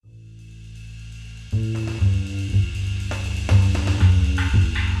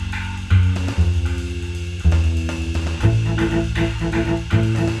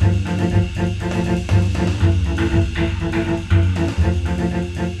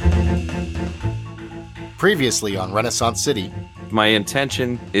Previously on Renaissance City. My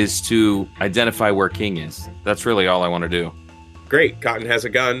intention is to identify where King is. That's really all I want to do. Great. Cotton has a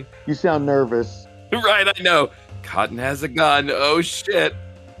gun. You sound nervous. Right, I know. Cotton has a gun. Oh, shit.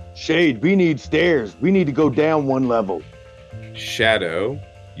 Shade, we need stairs. We need to go down one level. Shadow,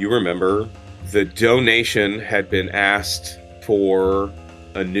 you remember the donation had been asked for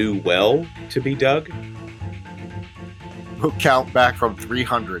a new well to be dug? We'll count back from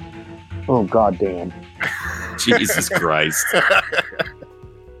 300. Oh, goddamn. Jesus Christ.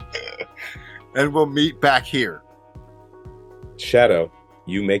 And we'll meet back here. Shadow,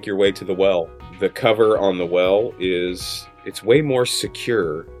 you make your way to the well. The cover on the well it's way more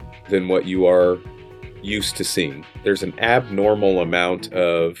secure than what you are used to seeing. There's an abnormal amount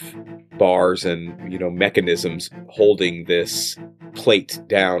of bars and, mechanisms holding this plate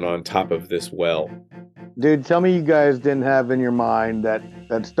down on top of this well. Dude, tell me you guys didn't have in your mind that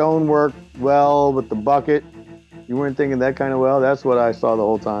stonework well with the bucket. You weren't thinking that kind of well? That's what I saw the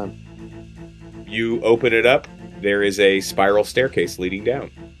whole time. You open it up. There is a spiral staircase leading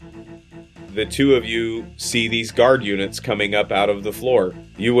down. The two of you see these guard units coming up out of the floor.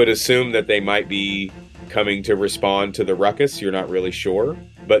 You would assume that they might be coming to respond to the ruckus. You're not really sure,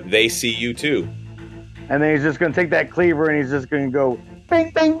 but they see you too. And then he's just going to take that cleaver and he's just going to go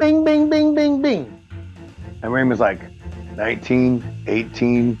bing, bing, bing, bing, bing, bing, bing. And Raymond's like 19,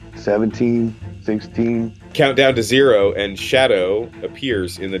 18, 17, 16. Count down to 0 and Shadow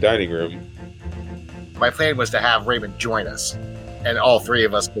appears in the dining room. My plan was to have Raymond join us, and all three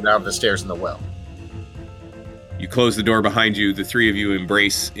of us go down the stairs in the well. You close the door behind you. The three of you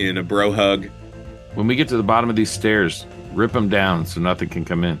embrace in a bro hug. When we get to the bottom of these stairs, rip them down so nothing can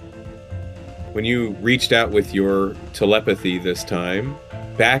come in. When you reached out with your telepathy this time,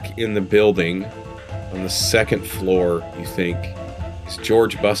 back in the building on the second floor, you think, is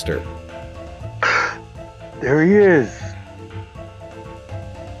George Buster. There he is.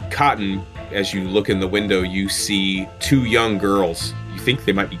 Cotton, as you look in the window, you see two young girls. You think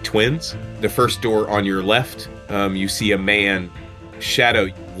they might be twins. The first door on your left, you see a man. Shadow,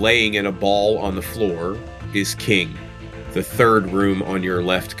 laying in a ball on the floor, is King. The third room on your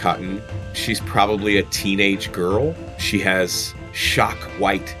left, Cotton, she's probably a teenage girl. She has shock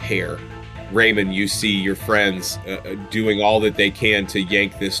white hair. Raymond, you see your friends doing all that they can to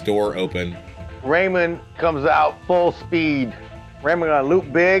yank this door open. Raymond comes out full speed. Raymond gonna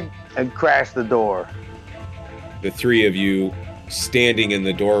loop big and crash the door. The three of you standing in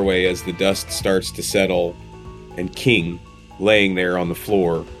the doorway as the dust starts to settle, and King laying there on the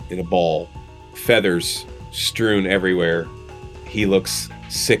floor in a ball, feathers strewn everywhere. He looks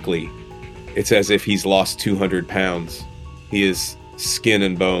sickly. It's as if he's lost 200 pounds. He is skin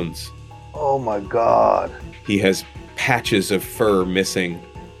and bones. Oh my God. He has patches of fur missing,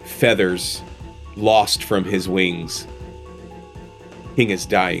 feathers lost from his wings. King is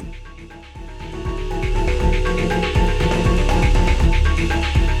dying.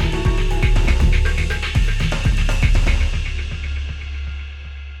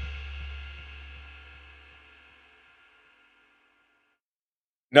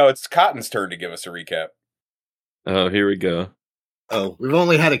 No, it's Cotton's turn to give us a recap. Oh, here we go. Oh, we've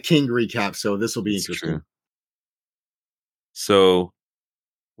only had a King recap, so this will be It's interesting. true. So,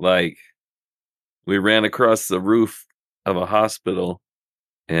 we ran across the roof of a hospital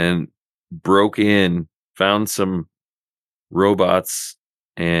and broke in, found some robots,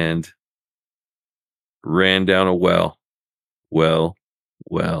 and ran down a well. Well.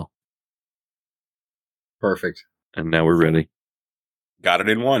 Perfect. And now we're ready. Got it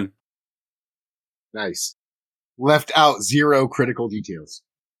in one. Nice. Left out 0 critical details.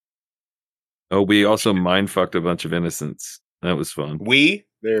 Oh, we also mind-fucked a bunch of innocents. That was fun.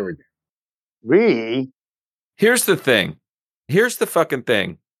 There we go. We? Here's the thing. Here's the fucking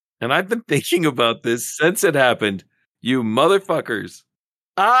thing. And I've been thinking about this since it happened. You motherfuckers.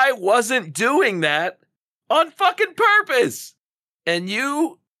 I wasn't doing that on fucking purpose. And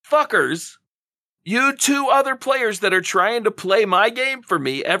you fuckers, you two other players that are trying to play my game for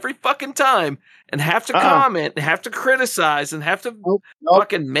me every fucking time and have to comment and have to criticize and have to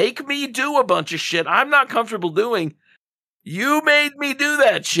fucking make me do a bunch of shit I'm not comfortable doing. You made me do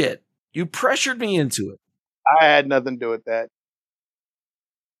that shit. You pressured me into it. I had nothing to do with that.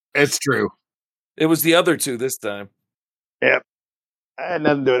 It's true. It was the other two this time. Yep. I had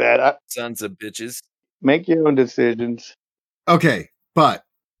nothing to do with that. Sons of bitches. Make your own decisions. Okay, but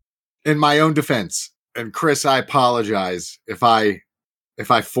in my own defense, and Chris, I apologize if I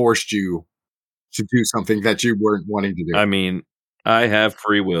forced you to do something that you weren't wanting to do. I mean, I have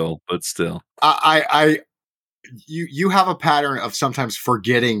free will, but still. You have a pattern of sometimes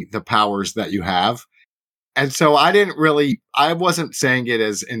forgetting the powers that you have. And so I wasn't saying it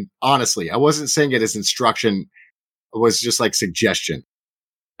as, honestly, I wasn't saying it as instruction. It was just like suggestion.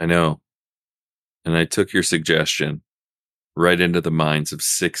 I know. And I took your suggestion right into the minds of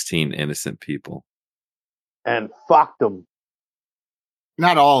 16 innocent people. And fucked them.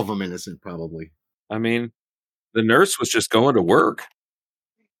 Not all of them innocent, probably. I mean, the nurse was just going to work.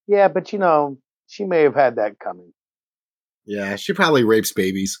 Yeah, but she may have had that coming. Yeah, she probably rapes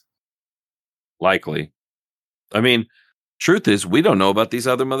babies. Likely. I mean, truth is, we don't know about these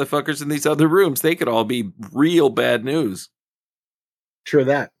other motherfuckers in these other rooms. They could all be real bad news. True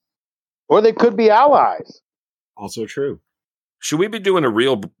that. Or they could be allies. Also true. Should we be doing a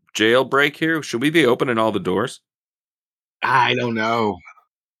real jailbreak here? Should we be opening all the doors? I don't know.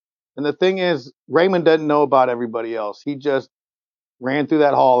 And the thing is, Raymond doesn't know about everybody else. He just ran through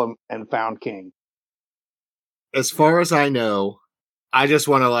that hall and found King. As far as I know, I just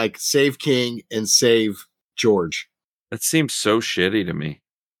want to save King and save George. That seems so shitty to me.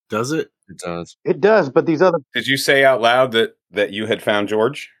 Does it? It does. It does, but these other... Did you say out loud that you had found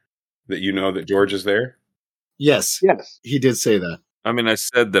George? That you know that George is there? Yes. Yes. He did say that. I mean, I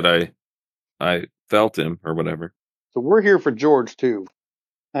said that I felt him or whatever. So we're here for George, too.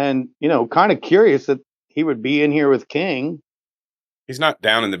 And, kind of curious that he would be in here with King. He's not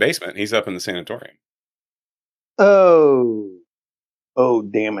down in the basement. He's up in the sanatorium. Oh,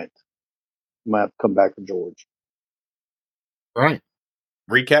 damn it. Might have to come back for George. All right.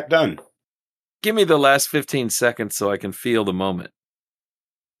 Recap done. Give me the last 15 seconds so I can feel the moment.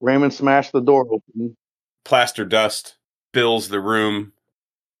 Raymond smashed the door open. Plaster dust fills the room.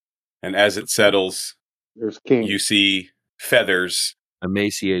 And as it settles, There's King. you see feathers.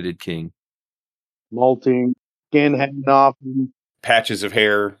 Emaciated King. Molting, skin hanging off him. Patches of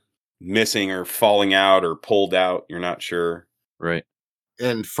hair missing or falling out or pulled out. You're not sure. Right.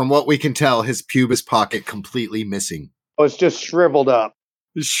 And from what we can tell, his pubis pocket completely missing. Oh, it's just shriveled up.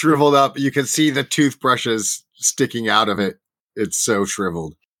 It's shriveled up. You can see the toothbrushes sticking out of it. It's so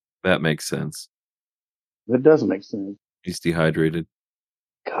shriveled. That makes sense. That does make sense. He's dehydrated.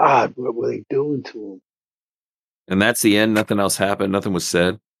 God, what were they doing to him? And that's the end. Nothing else happened. Nothing was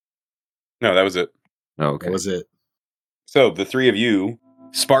said. No, that was it. Oh, okay. That was it. So the three of you,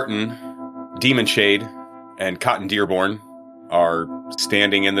 Spartan, Demon Shade, and Cotton Dearborn, are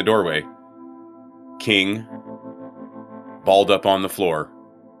standing in the doorway. King, balled up on the floor,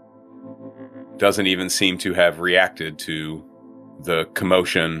 doesn't even seem to have reacted to the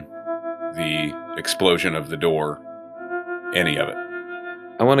commotion, the explosion of the door, any of it.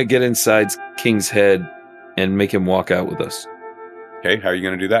 I want to get inside King's head and make him walk out with us. Okay, how are you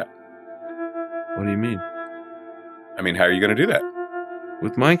going to do that? What do you mean? I mean, how are you going to do that?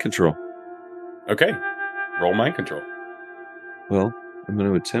 With mind control. Okay, roll mind control. Well, I'm going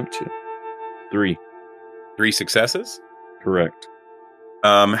to attempt to. 3. 3 successes? Correct.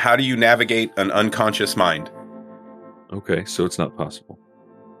 How do you navigate an unconscious mind? Okay, so it's not possible.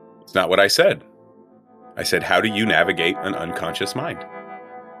 It's not what I said. I said, how do you navigate an unconscious mind?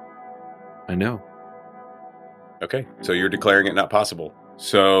 I know. Okay, so you're declaring it not possible.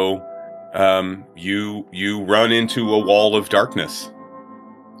 So you run into a wall of darkness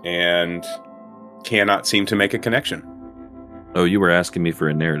and cannot seem to make a connection. Oh, you were asking me for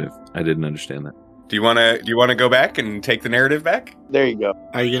a narrative. I didn't understand that. Do you want to go back and take the narrative back? There you go.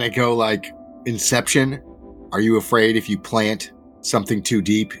 Are you going to go like Inception? Are you afraid if you plant something too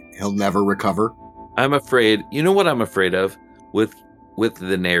deep, he'll never recover? I'm afraid. You know what I'm afraid of with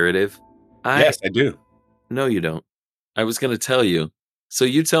the narrative? Yes, I do. No, you don't. I was going to tell you. So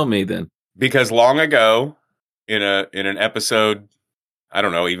you tell me then. Because long ago, in an episode, I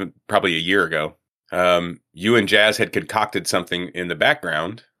don't know, even probably a year ago, you and Jazz had concocted something in the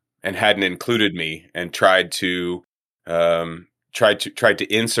background and hadn't included me, and tried to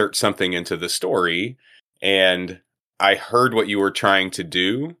insert something into the story. And I heard what you were trying to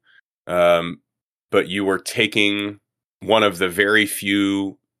do, but you were taking one of the very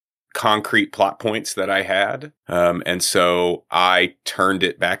few concrete plot points that I had, and so I turned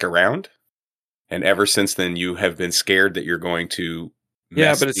it back around. And ever since then, you have been scared that you're going to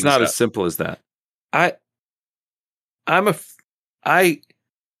Yeah, but it's not up. as simple as that.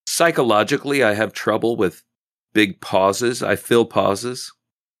 Psychologically, I have trouble with big pauses. I fill pauses,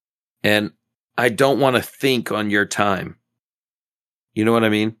 and I don't want to think on your time. You know what I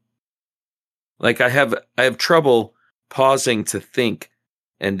mean? Like I have trouble pausing to think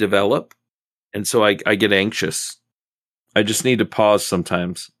and develop. And so I get anxious. I just need to pause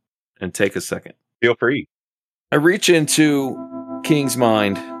sometimes and take a second. Feel free. I reach into King's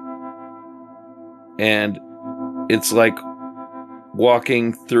mind, and it's like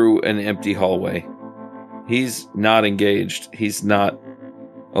walking through an empty hallway. He's not engaged. He's not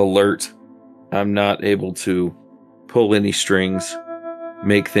alert. I'm not able to pull any strings,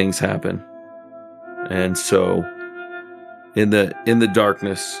 make things happen. And so in the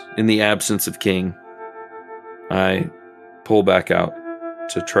darkness, in the absence of King, I pull back out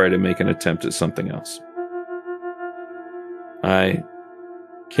to try to make an attempt at something else. I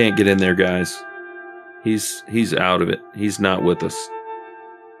can't get in there, guys. He's out of it. He's not with us.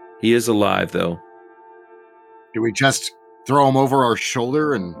 He is alive, though. Do we just throw him over our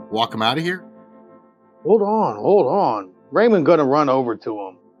shoulder and walk him out of here? Hold on. Raymond gonna run over to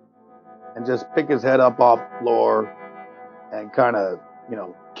him and just pick his head up off the floor and kind of,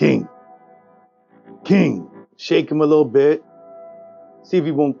 King, shake him a little bit, see if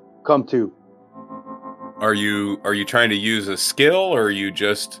he won't come to. Are you trying to use a skill, or are you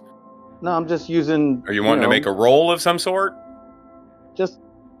just? No, I'm just using. Are you wanting to make a roll of some sort? Just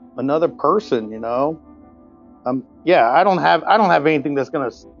another person, I don't have anything that's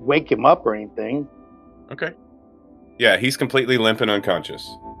gonna wake him up or anything. Okay. Yeah, he's completely limp and unconscious.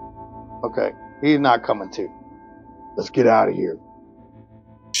 Okay, he's not coming to. Let's get out of here.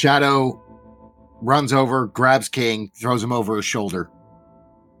 Shadow runs over, grabs King, throws him over his shoulder.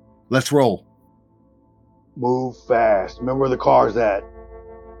 Let's roll. Move fast. Remember where the car's at.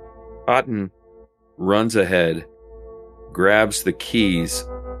 Cotton runs ahead, grabs the keys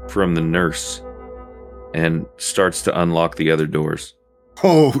from the nurse, and starts to unlock the other doors.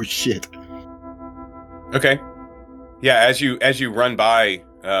 Oh, shit. Okay. Yeah, as you run by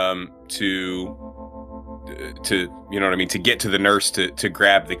to you know what I mean, to get to the nurse to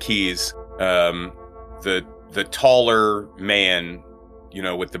grab the keys, the taller man,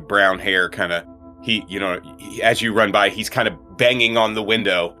 with the brown hair, kind of as you run by, he's kind of banging on the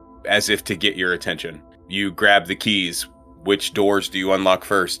window as if to get your attention. You grab the keys. Which doors do you unlock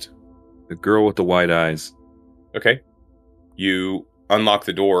first? The girl with the white eyes. Okay. You unlock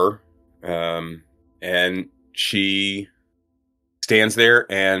the door, and she stands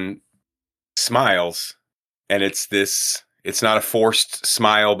there and smiles. And it's not a forced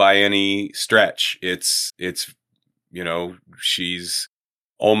smile by any stretch. It's she's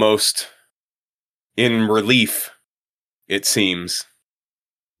almost in relief, it seems.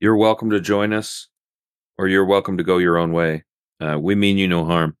 You're welcome to join us, or you're welcome to go your own way. We mean you no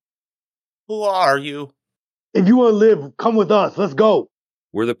harm. Who are you? If you want to live, come with us. Let's go.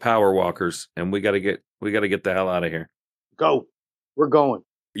 We're the Power Walkers, and we gotta get the hell out of here. Go. We're going.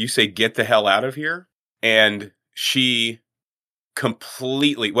 You say get the hell out of here, and she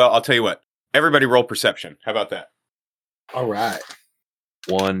completely. Well, I'll tell you what. Everybody, roll perception. How about that? All right.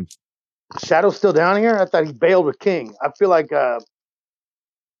 1. Shadow's still down here? I thought he bailed with King. I feel like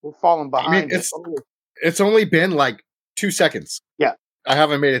we're falling behind. It's only been like 2 seconds. Yeah. I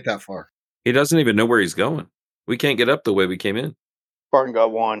haven't made it that far. He doesn't even know where he's going. We can't get up the way we came in. Spartan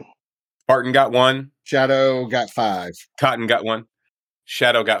got 1. Spartan got 1. Shadow got 5. Cotton got 1.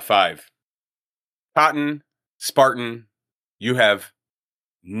 Shadow got 5. Cotton, Spartan, you have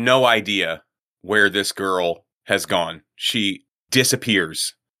no idea where this girl has gone. She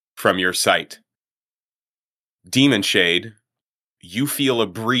disappears from your sight. Demon Shade, you feel a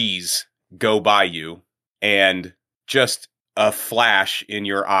breeze go by you and just a flash in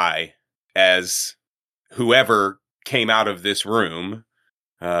your eye as whoever came out of this room,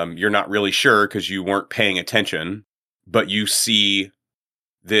 you're not really sure because you weren't paying attention, but you see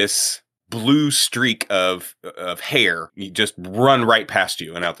this blue streak of hair just run right past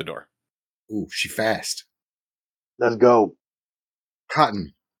you and out the door. Ooh, she fast. Let's go.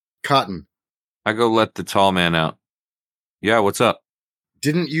 Cotton. I go let the tall man out. Yeah, what's up?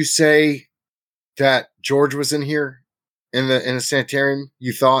 Didn't you say that George was in here in a sanitarium?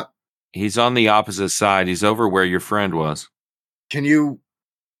 You thought? He's on the opposite side. He's over where your friend was. Can you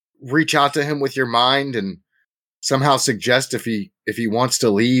reach out to him with your mind and somehow suggest if he wants to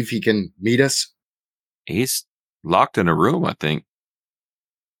leave, he can meet us? He's locked in a room, I think.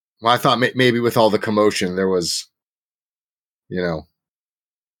 Well, I thought maybe with all the commotion, there was,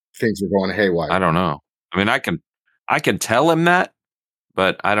 things were going haywire. I don't know. I mean, I can tell him that,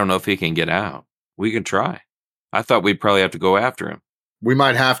 but I don't know if he can get out. We can try. I thought we'd probably have to go after him. We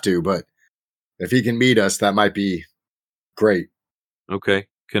might have to, but if he can meet us, that might be great. Okay.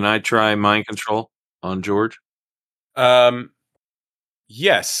 Can I try mind control on George?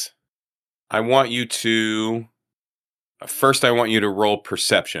 Yes. I want you to First, I want you to roll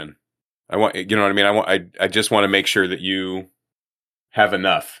perception. I want, you know what I mean? I just want to make sure that you have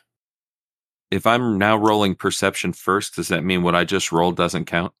enough. If I'm now rolling perception first, does that mean what I just rolled doesn't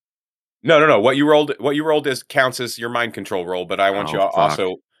count? No. What you rolled counts as your mind control roll, but I want you fuck.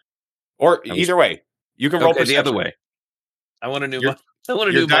 also, or either way, you can roll perception. The other way. I want a new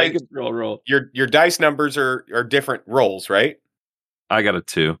mind control roll. Your dice numbers are different rolls, right? I got a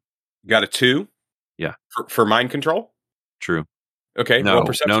 2. You got a 2? Yeah. For mind control? True. Okay. No. Roll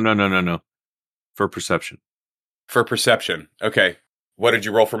perception. No. For perception. For perception. Okay. What did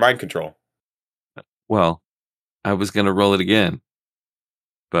you roll for mind control? Well, I was going to roll it again,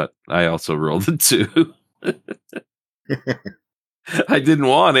 but I also rolled a 2. I didn't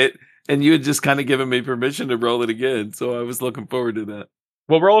want it, and you had just kind of given me permission to roll it again, so I was looking forward to that.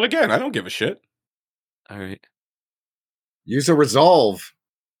 Well, roll it again. I don't give a shit. All right. Use a resolve.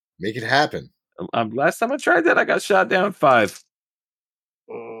 Make it happen. Last time I tried that, I got shot down 5.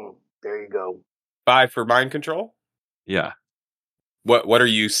 There you go. 5 for mind control? Yeah. What are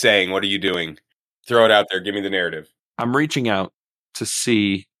you saying? What are you doing? Throw it out there. Give me the narrative. I'm reaching out to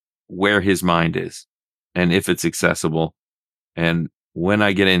see where his mind is and if it's accessible. And when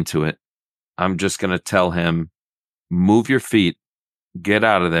I get into it, I'm just going to tell him, move your feet, get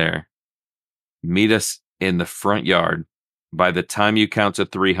out of there, meet us in the front yard. By the time you count to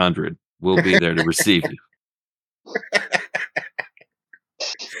 300, we'll be there to receive you.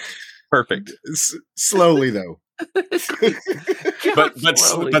 Perfect. Slowly, though. but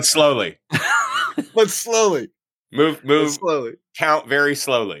slowly. But slowly. Move. Slowly. Count very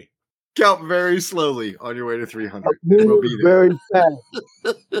slowly. Count very slowly on your way to 300. Move very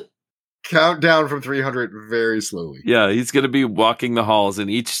fast. Count down from 300 very slowly. Yeah, he's going to be walking the halls, and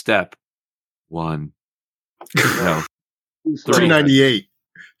each step, 1, no, 298,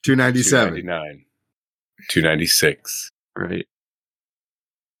 297, 299, 296, right,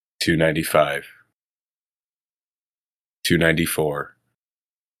 295, 294.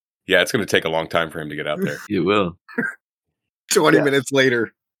 Yeah, it's going to take a long time for him to get out there. You will. 20 minutes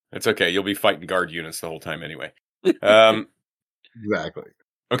later. It's okay. You'll be fighting guard units the whole time anyway. Exactly.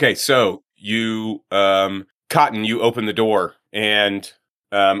 Okay, so you, Cotton, you open the door, and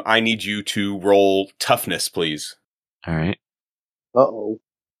I need you to roll toughness, please. All right. Uh-oh.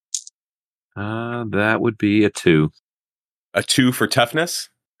 That would be a 2. A 2 for toughness?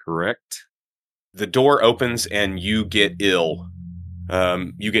 Correct. The door opens, and you get ill.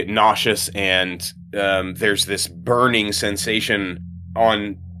 You get nauseous, and there's this burning sensation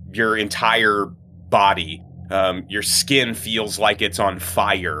on your entire body. Your skin feels like it's on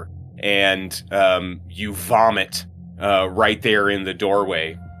fire, and you vomit right there in the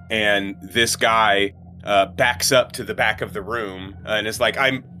doorway. And this guy backs up to the back of the room and is like,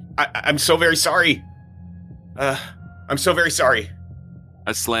 I'm so very sorry. I'm so very sorry.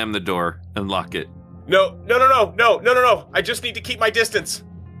 I slam the door and lock it. No. I just need to keep my distance.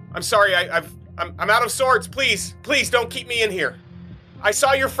 I'm sorry. I'm out of swords. Please don't keep me in here. I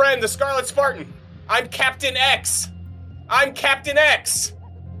saw your friend, the Scarlet Spartan. I'm Captain X.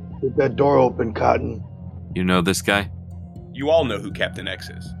 Get that door open, Cotton. You know this guy? You all know who Captain X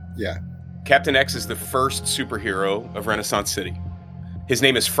is. Yeah. Captain X is the first superhero of Renaissance City. His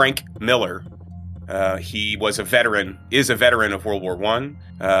name is Frank Miller. He is a veteran of World War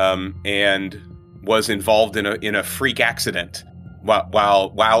I, and was involved in a freak accident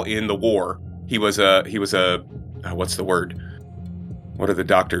while in the war. He was a what's the word? What are the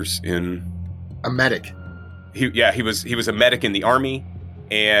doctors in? A medic. He was a medic in the army,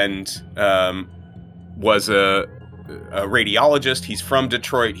 and was a radiologist. He's from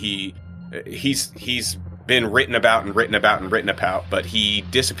Detroit. He's been written about, but he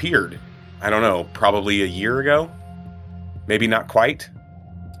disappeared. I don't know, probably a year ago, maybe not quite.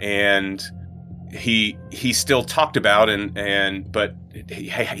 And he's still talked about, but he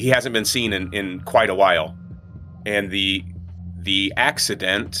hasn't been seen in quite a while. And the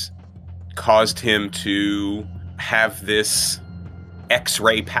accident caused him to have this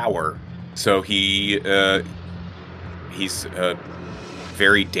X-ray power. So he's a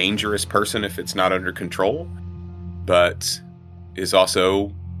very dangerous person if it's not under control, but is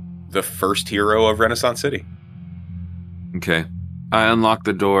also the first hero of Renaissance City. Okay. I unlock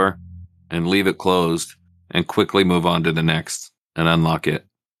the door and leave it closed and quickly move on to the next and unlock it.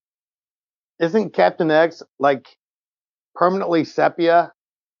 Isn't Captain X like permanently sepia?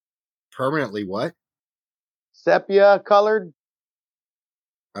 Permanently what? Sepia colored?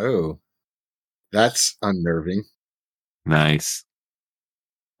 Oh. That's unnerving. Nice.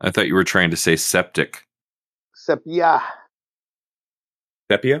 I thought you were trying to say septic. Sepia.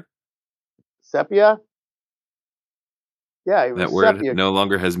 Sepia? Sepia? Yeah, it was That word sepia. no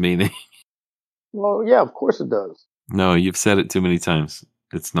longer has meaning. Well, yeah, of course it does. No, you've said it too many times.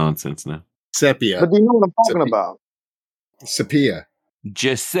 It's nonsense now. Sepia. But do you know what I'm talking Sepia. about? Sepia.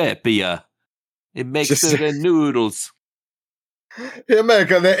 Giuseppe. It makes Giuseppe. the noodles.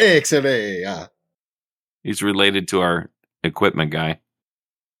 America the X-ray. He's related to our equipment guy,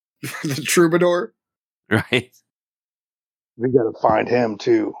 The troubadour. right? We got to find him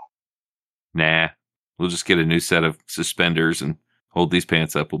too. Nah. We'll just get a new set of suspenders and hold these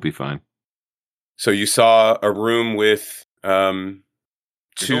pants up. We'll be fine. So you saw a room with There's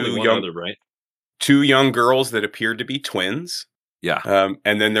only one other, right? two young girls that appeared to be twins. Yeah.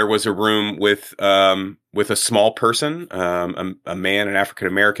 And then there was a room with a small person, a man, an African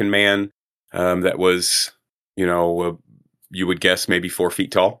American man, that was, you would guess maybe 4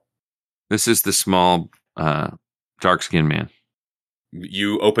 feet tall. This is the small, dark-skinned man.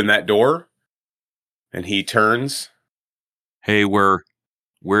 You open that door, and he turns. Hey, we're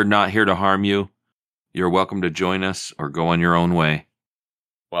not here to harm you. You're welcome to join us or go on your own way.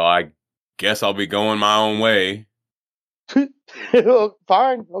 Well, I guess I'll be going my own way.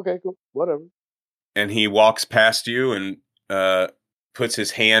 Fine. Okay, cool. Whatever. And he walks past you and puts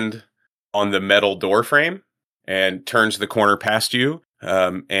his hand on the metal door frame and turns the corner past you.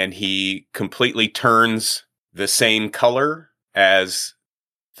 And he completely turns the same color as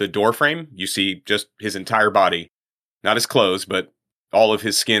the door frame. You see just his entire body, not his clothes, but all of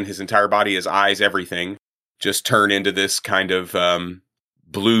his skin, his entire body, his eyes, everything, just turn into this kind of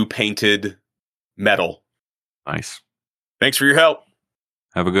blue painted metal. Nice. Thanks for your help.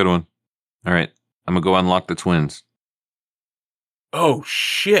 Have a good one. All right. I'm going to go unlock the twins. Oh,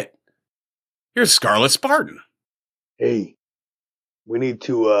 shit. You're Scarlet Spartan. Hey, we need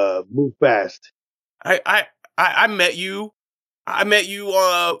to move fast. I met you. I met you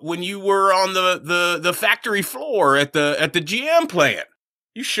when you were on the factory floor at the GM plant.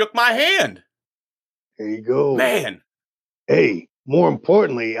 You shook my hand. There you go. Man. Hey, more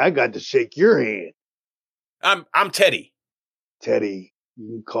importantly, I got to shake your hand. I'm Teddy. Teddy, you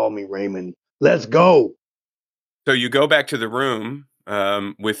can call me Raymond. Let's go. So you go back to the room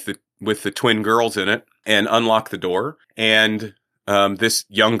with the twin girls in it and unlock the door. And this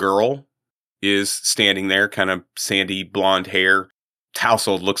young girl is standing there, kind of sandy blonde hair,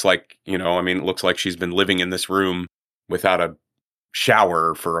 tousled, looks like, it looks like she's been living in this room without a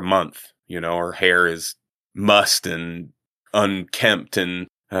shower for a month. Her hair is mussed and unkempt and,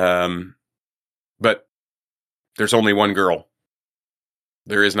 but there's only one girl.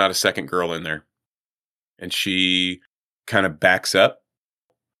 There is not a second girl in there. And she kind of backs up.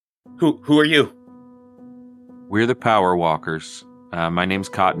 Who are you? We're the Power Walkers. My name's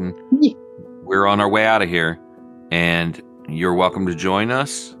Cotton. We're on our way out of here, and you're welcome to join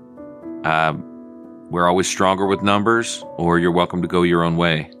us. We're always stronger with numbers, or you're welcome to go your own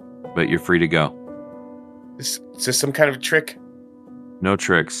way, but you're free to go. Is this some kind of a trick? No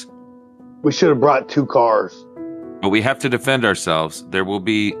tricks. We should have brought 2 cars. But we have to defend ourselves. There will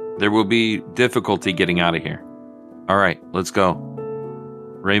be difficulty getting out of here. All right, let's go.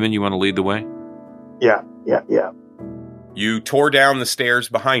 Raymond, you want to lead the way? Yeah. You tore down the stairs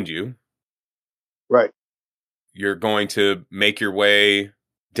behind you. Right. You're going to make your way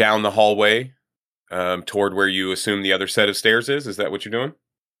down the hallway toward where you assume the other set of stairs is. Is that what you're doing?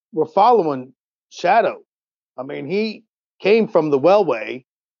 We're following Shadow. I mean, he came from the wellway.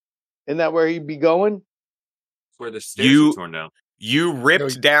 Isn't that where he'd be going? Where the stairs are torn down. You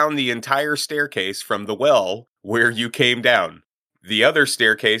ripped down the entire staircase from the well where you came down. The other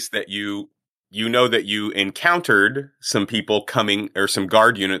staircase that you know that you encountered some people coming, or some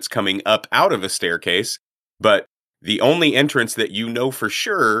guard units coming up out of a staircase, but the only entrance that you know for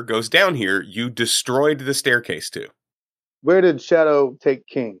sure goes down here, you destroyed the staircase to. Where did Shadow take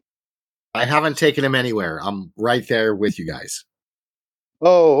King? I haven't taken him anywhere. I'm right there with you guys.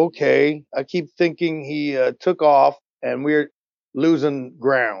 Oh, okay. I keep thinking he took off and we're losing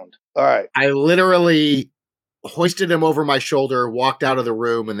ground. All right. I literally hoisted him over my shoulder, walked out of the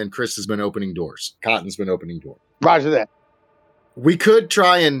room, and then Chris has been opening doors. Cotton's been opening doors. Roger that. We could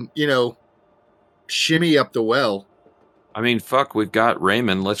try and, shimmy up the well. I mean, fuck, we've got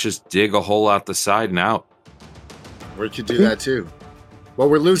Raymond. Let's just dig a hole out the side and out. We could do that too. Well,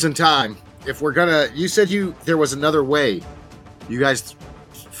 we're losing time. If we're gonna, you said there was another way. You guys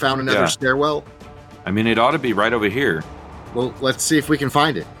found another stairwell? I mean, it ought to be right over here. Well, let's see if we can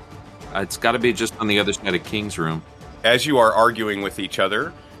find it. It's got to be just on the other side of King's room. As you are arguing with each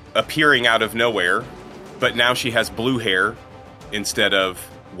other, appearing out of nowhere, but now she has blue hair instead of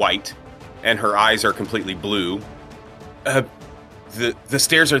white, and her eyes are completely blue. The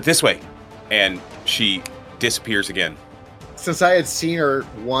stairs are this way. And she disappears again. since I had seen her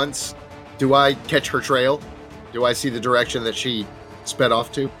once, do I catch her trail? Do I see the direction that she sped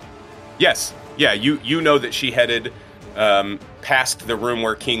off to? Yes. Yeah, you know that she headed past the room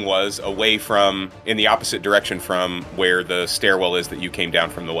where King was, away from, in the opposite direction from where the stairwell is that you came down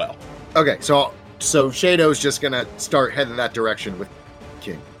from the well. Okay, so Shadow's just gonna start heading that direction with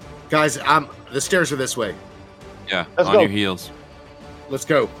King. Guys, the stairs are this way. Yeah, Let's on go. your heels. Let's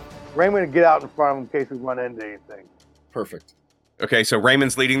go. Raymond, get out in front of him in case we run into anything. Perfect. Okay, so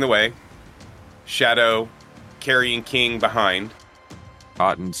Raymond's leading the way. Shadow carrying King behind.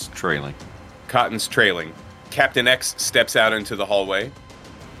 Cotton's trailing. Cotton's trailing. Captain X steps out into the hallway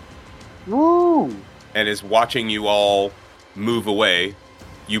Woo! and is watching you all move away.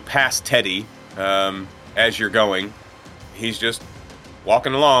 You pass Teddy as you're going. He's just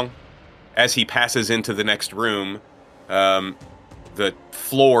walking along. As he passes into the next room, the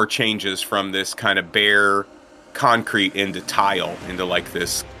floor changes from this kind of bare concrete into tile, into like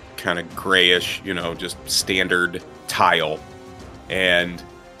this kind of grayish, just standard tile. And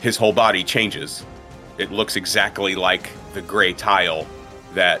his whole body changes. It looks exactly like the gray tile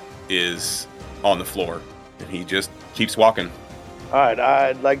that is on the floor. And he just keeps walking. All right,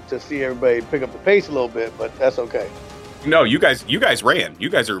 I'd like to see everybody pick up the pace a little bit, but that's okay. No, you guys ran. You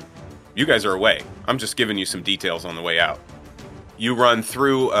guys are away. I'm just giving you some details on the way out. You run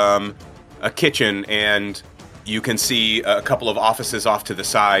through a kitchen and you can see a couple of offices off to the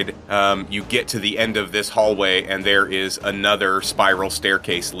side. You get to the end of this hallway and there is another spiral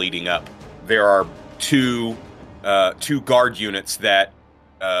staircase leading up. There are two guard units that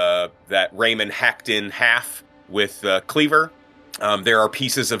Raymond hacked in half with cleaver. There are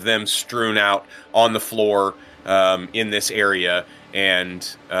pieces of them strewn out on the floor in this area, and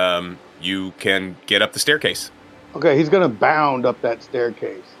you can get up the staircase. Okay, he's gonna bound up that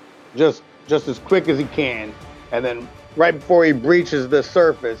staircase, just as quick as he can, and then right before he breaches the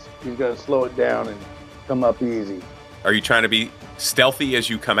surface, he's gonna slow it down and come up easy. Are you trying to be stealthy as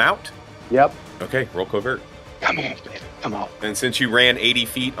you come out? Yep. Okay, roll covert. Come on, baby. Come on. And since you ran 80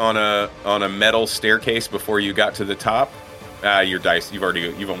 feet on a metal staircase before you got to the top, your dice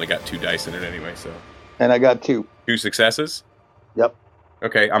you've only got 2 dice in it anyway. So. And I got 2. 2 successes. Yep.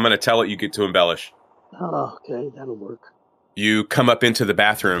 Okay, I'm gonna tell it you get to embellish. Oh, okay, that'll work. You come up into the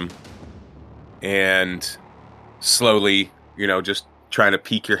bathroom and slowly, just trying to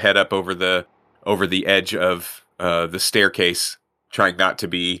peek your head up over the edge of the staircase, trying not to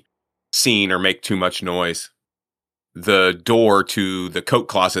be seen or make too much noise. The door to the coat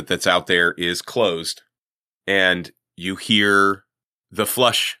closet that's out there is closed, and you hear the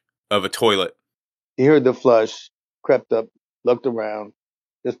flush of a toilet. He heard the flush, crept up, looked around,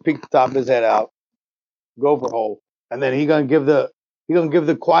 just peeked the top of his head out, gopher hole, and then he's gonna give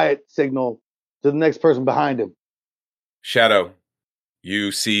the quiet signal to the next person behind him. Shadow,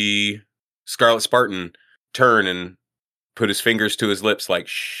 you see Scarlet Spartan turn and put his fingers to his lips like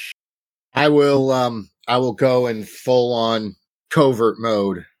shh. I will go in full on covert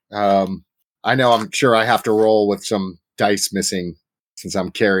mode. I'm sure I have to roll with some dice missing since I'm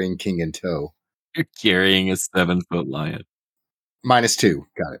carrying King in tow. You're carrying a 7-foot lion. -2.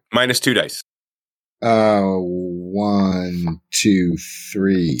 Got it. -2 dice. 1, 2,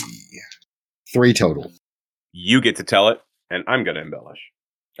 3. 3 total. You get to tell it, and I'm going to embellish.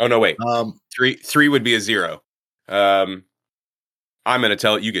 Oh, no, wait. Three would be a 0. I'm going to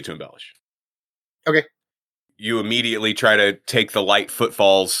tell it, you get to embellish. Okay. You immediately try to take the light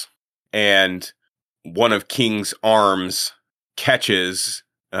footfalls, and one of King's arms catches,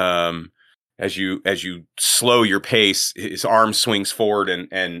 as you slow your pace, his arm swings forward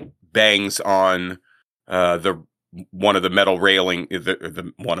and bangs on one of the metal railing,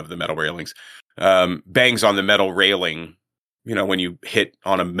 one of the metal railings, bangs on the metal railing. When you hit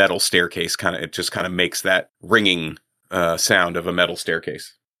on a metal staircase, it just makes that ringing sound of a metal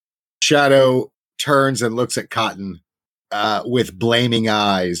staircase. Shadow turns and looks at Cotton with blaming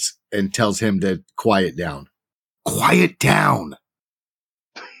eyes and tells him to quiet down. Quiet down.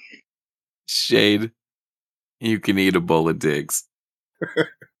 Shade, you can eat a bowl of dicks.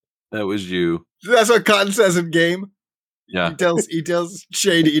 That was you. That's what Cotton says in game. Yeah. He tells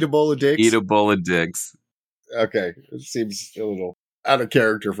Shade to eat a bowl of dicks. Eat a bowl of dicks. Okay. It seems a little out of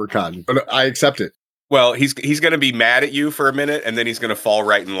character for Cotton, but I accept it. Well, he's going to be mad at you for a minute, and then he's going to fall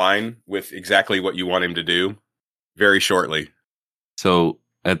right in line with exactly what you want him to do very shortly. So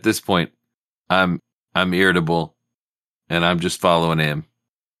at this point, I'm irritable, and I'm just following him.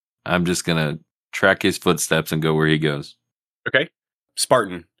 I'm just going to track his footsteps and go where he goes. Okay.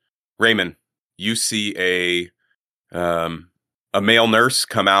 Spartan, Raymond, you see a male nurse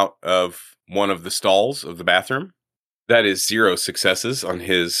come out of one of the stalls of the bathroom. That is 0 successes on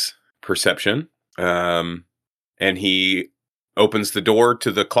his perception. And he opens the door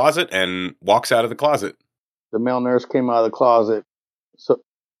to the closet and walks out of the closet. The male nurse came out of the closet. So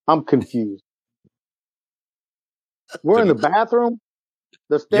I'm confused. We're in the bathroom?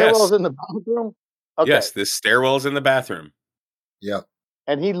 The stairwell's in the bathroom? Okay. Yes, this stairwell is in the bathroom. Yep.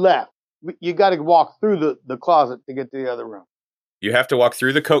 And he left. You got to walk through the closet to get to the other room. You have to walk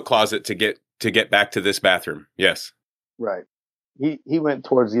through the coat closet to get back to this bathroom. Yes. Right. He went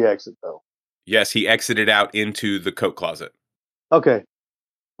towards the exit, though. Yes, he exited out into the coat closet. Okay. I'm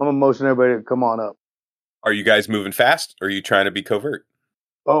going to motion everybody to come on up. Are you guys moving fast, or are you trying to be covert?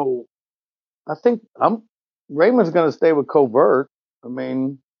 Oh, I think Raymond's going to stay with covert. I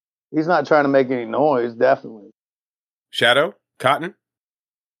mean, he's not trying to make any noise, definitely. Shadow? Cotton?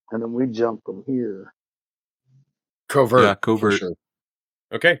 And then we jump from here. Covert. Yeah, covert. For sure.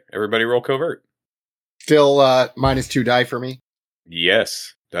 Okay, everybody roll covert. Still -2 die for me.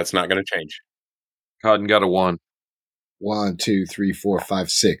 Yes, that's not going to change. Cotton got a 1. 1, 2, 3, 4, 5,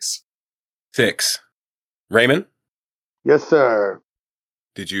 6. 6. Raymond, Yes, sir.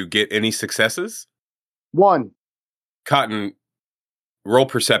 did you get any successes? 1. Cotton, roll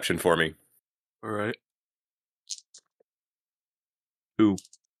perception for me. All right. 2.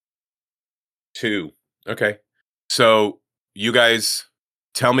 2. Okay. So you guys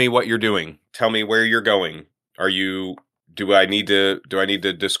tell me what you're doing. Tell me where you're going. Do I need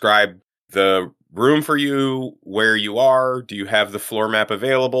to describe the room for you, where you are? Do you have the floor map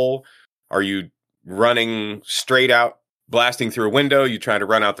available? Are you running straight out, blasting through a window? You trying to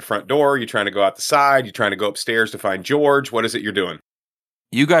run out the front door? You trying to go out the side? You trying to go upstairs to find George? What is it you're doing?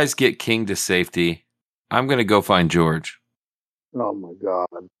 You guys get King to safety. I'm going to go find George. Oh, my God.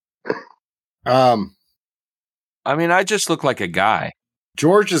 I mean, I just look like a guy.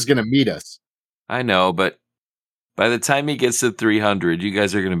 George is going to meet us. I know, but by the time he gets to 300, you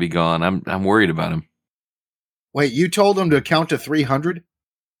guys are going to be gone. I'm worried about him. Wait, you told him to count to 300?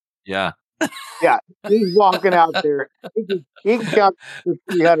 Yeah. Yeah, he's walking out there. He can count to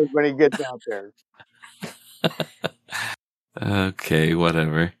 300 when he gets out there. Okay,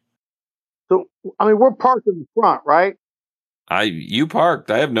 whatever. So, I mean, we're parked in the front, right? You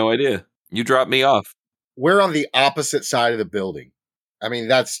parked. I have no idea. You dropped me off. We're on the opposite side of the building. I mean,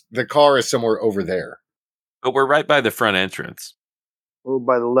 the car is somewhere over there. But we're right by the front entrance. We're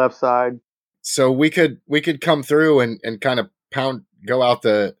by the left side. So we could come through and kind of go out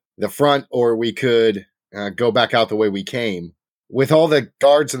the front, or we could go back out the way we came. With all the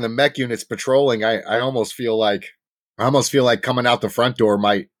guards and the mech units patrolling, I almost feel like coming out the front door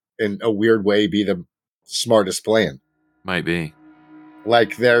might, in a weird way, be the smartest plan. Might be.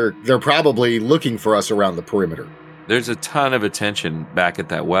 Like they're probably looking for us around the perimeter. There's a ton of attention back at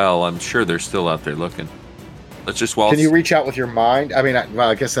that well. I'm sure they're still out there looking. Let's just waltz. Can you reach out with your mind? I mean,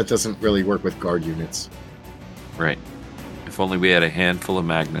 I guess that doesn't really work with guard units. Right. If only we had a handful of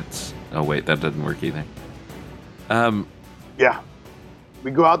magnets. Oh, wait, that doesn't work either. Yeah.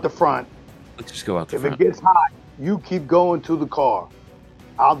 We go out the front. Let's just go out the If front. it gets hot, you keep going to the car.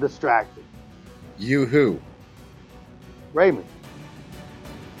 I'll distract it. You who? Raymond.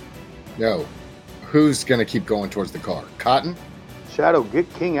 No. Who's going to keep going towards the car? Cotton? Shadow,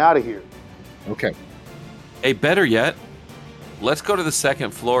 get King out of here. Okay. Hey, better yet, let's go to the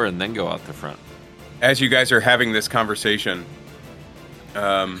second floor and then go out the front. As you guys are having this conversation,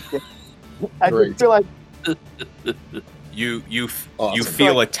 I Great. just feel like you Awesome.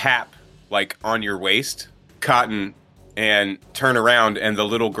 feel a tap like on your waist, Cotton, and turn around, and the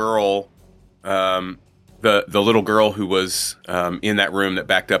little girl, the little girl who was in that room that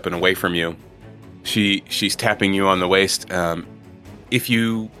backed up and away from you, she's tapping you on the waist. If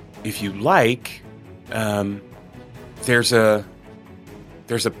you like, there's a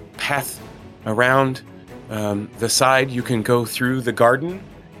path around the side. You can go through the garden,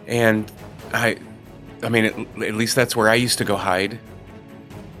 and I mean, at least that's where I used to go hide.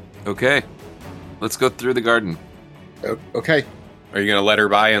 Okay. Let's go through the garden. Okay. Are you gonna let her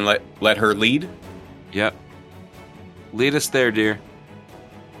by and let her lead? Yep. Lead us there, dear.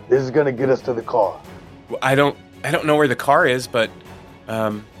 this is going to get us to the car. I don't know where the car is, but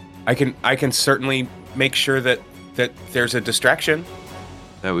I can certainly make sure that there's a distraction.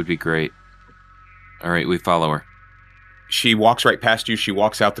 That would be great. All right, we follow her. She walks right past you. She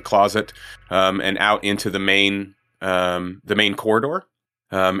walks out the closet and out into the main corridor.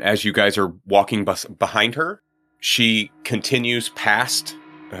 As you guys are walking behind her, she continues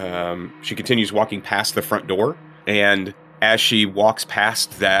walking past the front door, and as she walks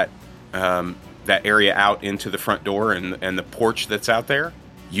past that area out into the front door and the porch that's out there,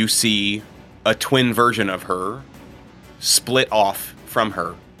 you see a twin version of her split off from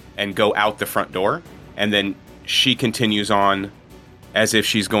her and go out the front door. And then she continues on as if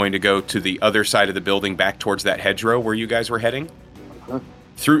she's going to go to the other side of the building, back towards that hedgerow where you guys were heading.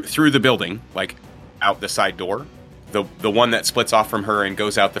 Through the building, like out the side door. The one that splits off from her and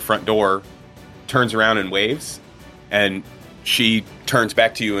goes out the front door turns around and waves, and she turns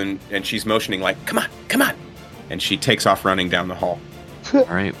back to you and she's motioning like, come on. And she takes off running down the hall. All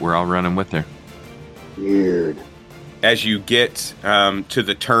right, we're all running with her. Weird. As you get to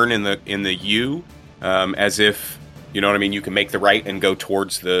the turn in the U, as if, you know what I mean, you can make the right and go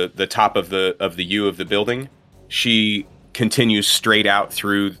towards the top of the U of the building. She continues straight out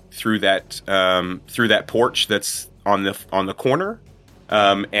through that porch that's on the corner,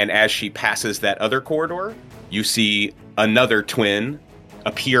 and as she passes that other corridor, you see another twin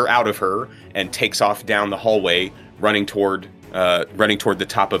appear out of her and takes off down the hallway, running toward the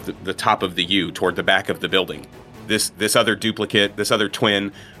top of the U, toward the back of the building. This other duplicate, this other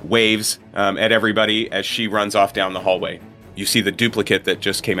twin, waves at everybody as she runs off down the hallway. You see the duplicate that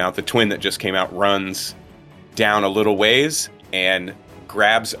just came out, the twin that just came out, runs down a little ways and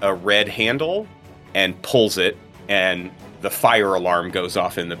grabs a red handle and pulls it, and the fire alarm goes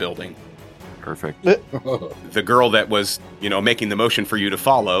off in the building. Perfect. The girl that was, making the motion for you to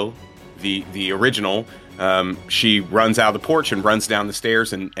follow, the original, she runs out of the porch and runs down the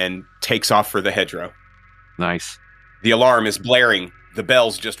stairs and takes off for the hedgerow. Nice. The alarm is blaring. The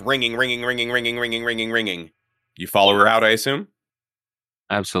bell's just ringing. You follow her out, I assume?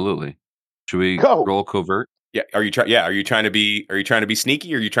 Absolutely. Should we Go. roll covert? Yeah. Are you trying to be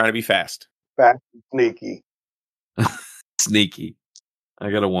sneaky, or are you trying to be fast? Fast and sneaky. Sneaky.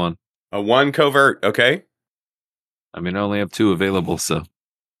 I got a 1. A 1 covert, okay. I mean, I only have 2 available, so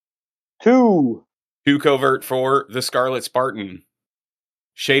 2. 2 covert for the Scarlet Spartan.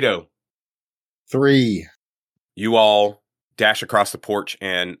 Shado. 3. You all dash across the porch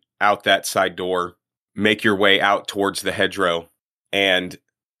and out that side door, make your way out towards the hedgerow, and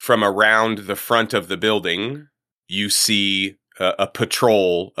from around the front of the building, you see a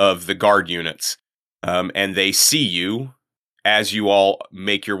patrol of the guard units, and they see you as you all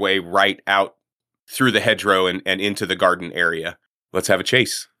make your way right out through the hedgerow and into the garden area. Let's have a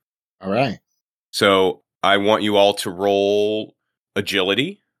chase. All right. So I want you all to roll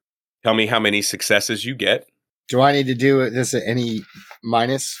agility. Tell me how many successes you get. Do I need to do this at any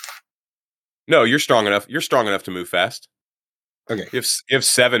minus? No, you're strong enough. You're strong enough to move fast. Okay. If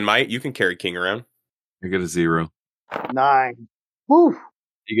 7 might, you can carry King around. I get a 0. 9. Woo.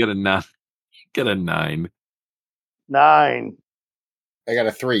 You get a 9. You get a 9. 9. I got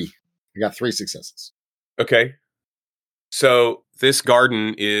a 3. I got 3 successes. Okay. So this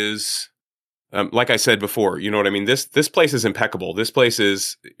garden is, like I said before, you know what I mean? This place is impeccable. This place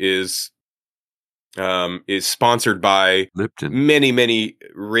is sponsored by Lipton. many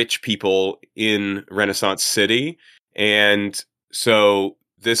rich people in Renaissance City. And so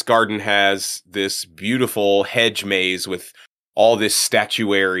this garden has this beautiful hedge maze with all this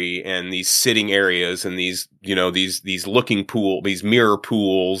statuary and these sitting areas and these looking pool, these mirror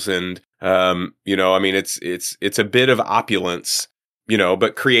pools. And, it's a bit of opulence,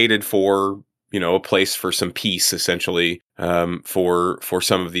 but created for, a place for some peace, essentially, for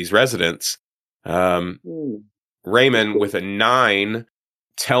some of these residents. Raymond, with a 9,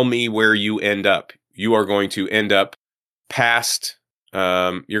 tell me where you end up. You are going to end up past,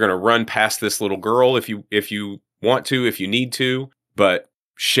 you're going to run past this little girl if you want to, if you need to, but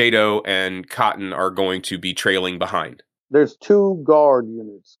Shado and Cotton are going to be trailing behind. There's 2 guard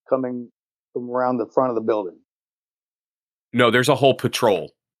units coming from around the front of the building. No, there's a whole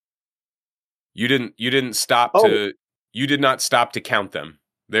patrol. You didn't stop you did not stop to count them.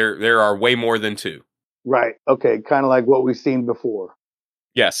 There are way more than 2. Right. Okay. Kind of like what we've seen before.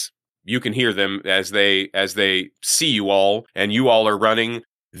 Yes. You can hear them as they see you all, and you all are running.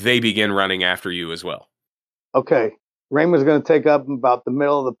 They begin running after you as well. Okay. Raymond's going to take up about the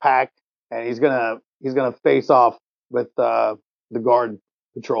middle of the pack, and he's gonna face off with the guard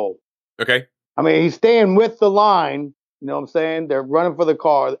patrol. Okay. I mean, he's staying with the line. You know what I'm saying? They're running for the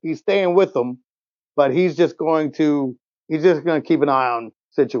car. He's staying with them, but he's just going to keep an eye on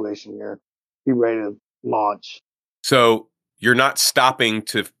situation here. Be ready to launch. So you're not stopping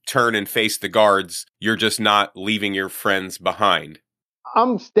to turn and face the guards. You're just not leaving your friends behind.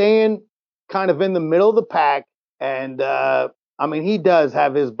 I'm staying kind of in the middle of the pack, and he does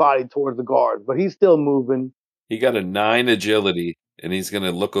have his body towards the guard, but he's still moving. He got a 9 agility, and he's going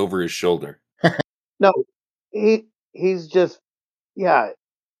to look over his shoulder. No, he's just, yeah.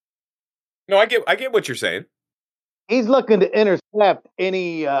 No, I get what you're saying. He's looking to intercept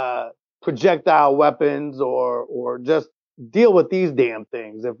any projectile weapons or just deal with these damn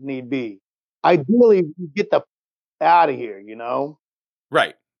things if need be. Ideally, we get the out of here, you know?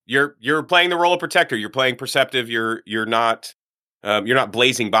 Right. You're playing the role of protector. You're playing perceptive. You're not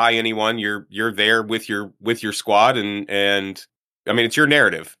blazing by anyone. You're there with your squad and I mean it's your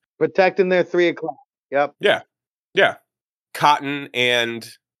narrative. Protecting their 3 o'clock. Yep. Yeah. Cotton and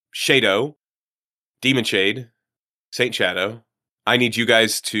Shadow, Demon Shade, Saint Shadow. I need you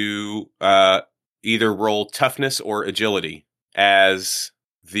guys to either roll toughness or agility as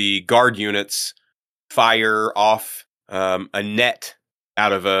the guard units fire off a net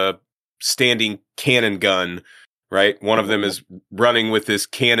out of a standing cannon gun, right? One of them is running with this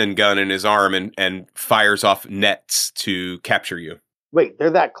cannon gun in his arm and fires off nets to capture you. Wait, they're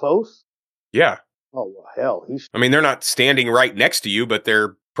that close? Yeah. Oh, well, hell. I mean, they're not standing right next to you, but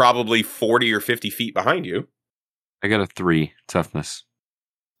they're probably 40 or 50 feet behind you. I got a 3 toughness.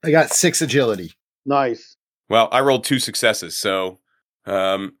 I got 6 agility. Nice. Well, I rolled 2 successes, so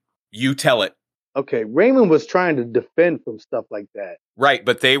you tell it. Okay, Raymond was trying to defend from stuff like that. Right,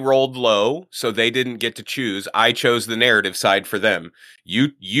 but they rolled low, so they didn't get to choose. I chose the narrative side for them.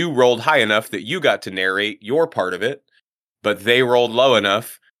 You rolled high enough that you got to narrate your part of it, but they rolled low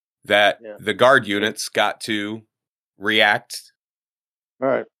enough that the guard units got to react. All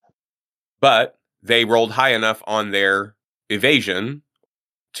right. But they rolled high enough on their evasion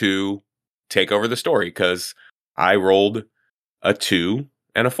to take over the story, because I rolled a 2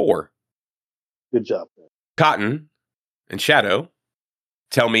 and a 4. Good job. Cotton and Shadow,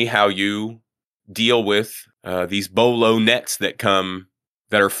 tell me how you deal with these bolo nets that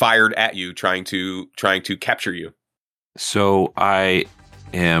are fired at you, trying to capture you. So I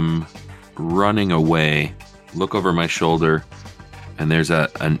am running away, look over my shoulder, and there's a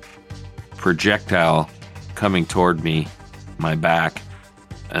projectile coming toward me, my back,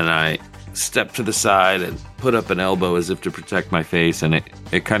 and I step to the side and put up an elbow as if to protect my face, and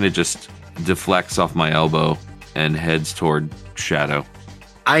it kind of just deflects off my elbow and heads toward Shadow.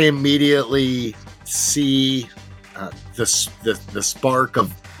 I immediately see the spark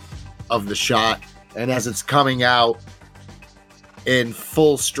of the shot, and as it's coming out in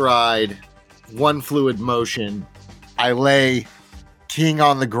full stride, one fluid motion, I lay King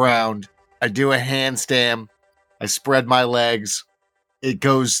on the ground. I do a handstand. I spread my legs. It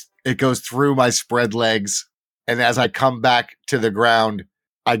goes through my spread legs, and as I come back to the ground,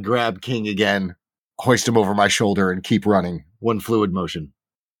 I grab King again, hoist him over my shoulder, and keep running. One fluid motion.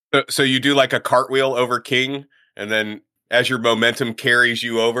 So you do like a cartwheel over King, and then as your momentum carries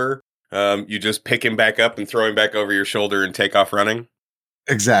you over, you just pick him back up and throw him back over your shoulder and take off running?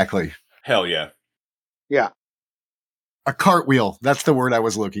 Exactly. Hell yeah. Yeah. A cartwheel. That's the word I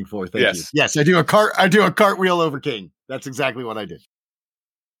was looking for. Thank you. Yes, I do a cartwheel over King. That's exactly what I did.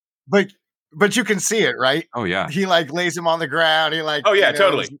 But you can see it, right? Oh yeah. He like lays him on the ground. He like. Oh yeah,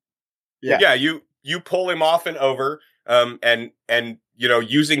 totally. Yeah. You pull him off and over, and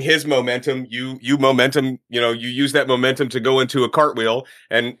using his momentum, you use that momentum to go into a cartwheel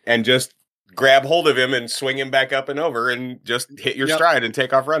and just grab hold of him and swing him back up and over and just hit your stride and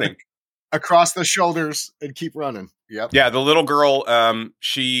take off running. Across the shoulders and keep running. Yep. Yeah, the little girl,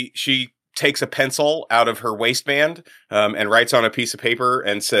 she takes a pencil out of her waistband and writes on a piece of paper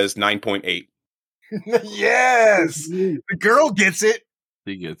and says 9.8. Yes! The girl gets it.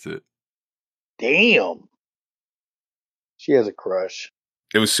 He gets it. Damn. She has a crush.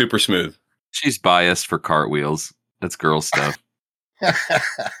 It was super smooth. She's biased for cartwheels. That's girl stuff.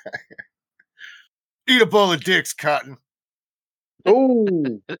 Eat a bowl of dicks, Cotton.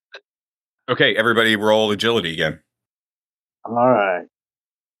 Ooh. Okay, everybody roll agility again. All right.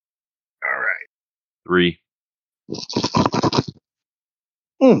 3.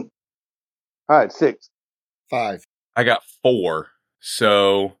 All right, 6. 5. I got 4.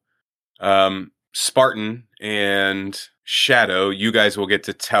 So Spartan and Shadow, you guys will get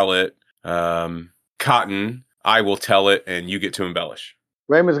to tell it. Cotton, I will tell it, and you get to embellish.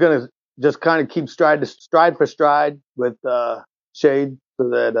 Raymond's going to just kind of keep stride for stride with Shade so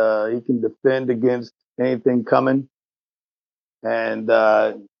that he can defend against anything coming. And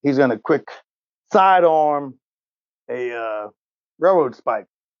he's going to quick sidearm a railroad spike.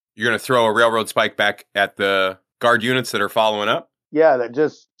 You're going to throw a railroad spike back at the guard units that are following up? Yeah, that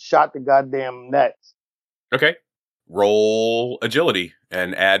just shot the goddamn nets. Okay. Roll agility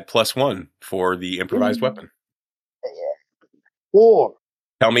and add +1 for the improvised weapon. 4.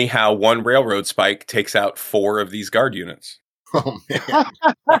 Tell me how one railroad spike takes out 4 of these guard units. Oh, man.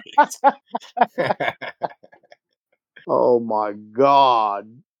 Oh, my God.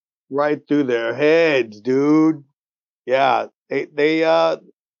 Right through their heads, dude. Yeah,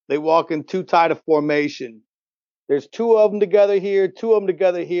 they They walk in too tight a formation. There's two of them together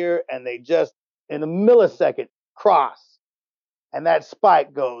here, and they just, in a millisecond, cross. And that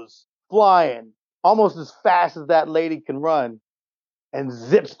spike goes flying almost as fast as that lady can run and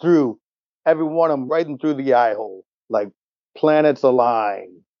zips through every one of them right in through the eye hole, like planets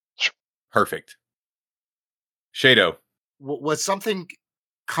align. Perfect. Shado. Was something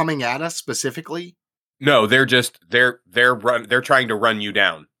coming at us specifically? No, they're trying to run you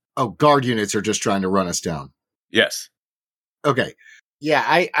down. Oh, guard units are just trying to run us down. Yes. Okay. Yeah,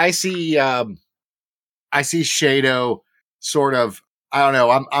 I see Shado sort of, I don't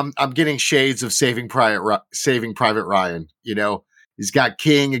know, I'm getting shades of Saving Private Ryan, you know. He's got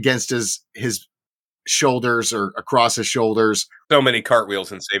King against his shoulders or across his shoulders. So many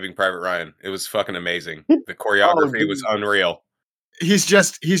cartwheels in Saving Private Ryan. It was fucking amazing. The choreography was unreal. He's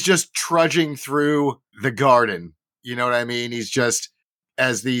just trudging through the garden. You know what I mean? He's just,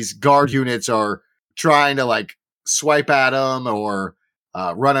 as these guard units are trying to like swipe at him or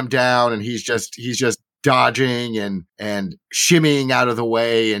run him down, and he's just dodging and shimmying out of the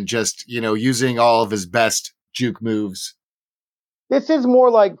way and just, you know, using all of his best juke moves. This is more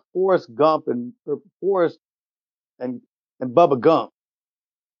like Forrest Gump and Bubba Gump.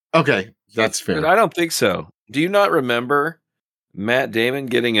 Okay, that's fair. But I don't think so. Do you not remember Matt Damon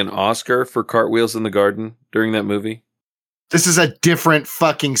getting an Oscar for Cartwheels in the Garden during that movie? This is a different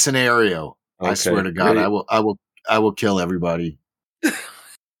fucking scenario. Okay, I swear to God, great. I will kill everybody.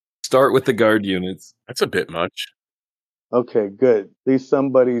 Start with the guard units. That's a bit much. Okay, good. At least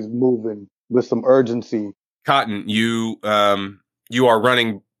somebody's moving with some urgency. Cotton, you are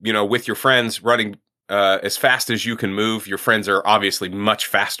running, you know, with your friends, running as fast as you can move. Your friends are obviously much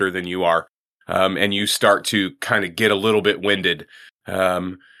faster than you are. And you start to kind of get a little bit winded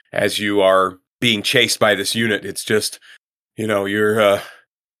as you are being chased by this unit. It's just, you know, you're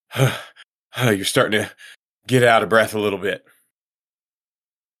starting to get out of breath a little bit.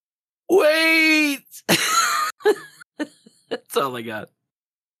 Wait! That's all I got.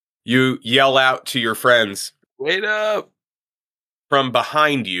 You yell out to your friends. Wait up! From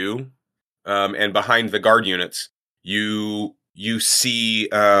behind you, and behind the guard units, you see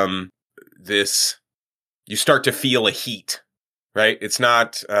this. You start to feel a heat, right? It's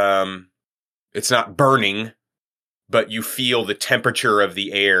not burning, but you feel the temperature of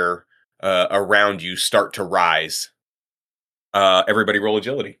the air around you start to rise. Everybody roll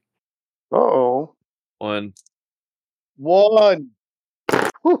agility. Uh-oh. 1.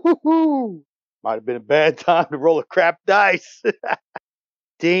 Woo-hoo-hoo. Might have been a bad time to roll a crap dice.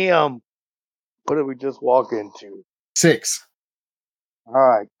 Damn. What did we just walk into? 6. All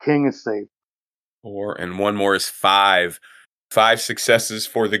right. King is safe. 4, and one more is 5. 5 successes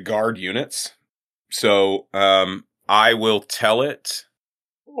for the guard units. So I will tell it.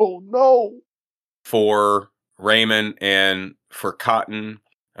 Oh, no. For Raymond and for Cotton.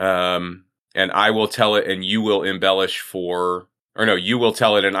 And I will tell it and you will embellish for... Or no, you will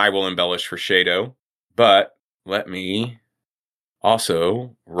tell it and I will embellish for Shado. But let me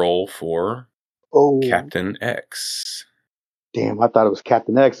also roll for Captain X. Damn, I thought it was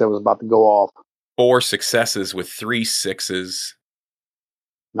Captain X that was about to go off. 4 successes with 3 6s.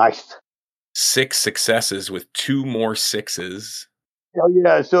 Nice. 6 successes with 2 more 6s. Hell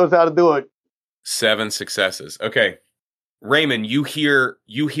yeah, show us how to do it. 7 successes. Okay. Raymond, you hear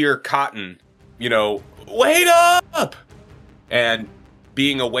Cotton, you know, wait up! And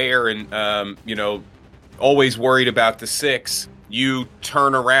being aware and, you know, always worried about the 6, you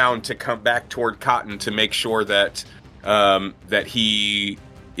turn around to come back toward Cotton to make sure that that he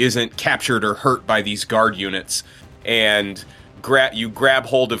isn't captured or hurt by these guard units. And you grab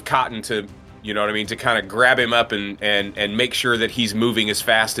hold of Cotton to, you know what I mean, to kind of grab him up and make sure that he's moving as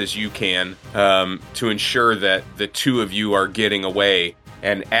fast as you can to ensure that the two of you are getting away.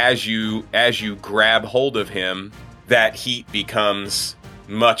 And as you grab hold of him, that heat becomes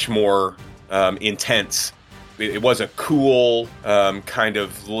much more intense. It was a cool kind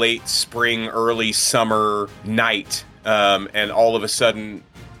of late spring, early summer night. And all of a sudden,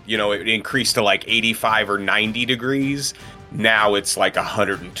 you know, it increased to like 85 or 90 degrees. Now it's like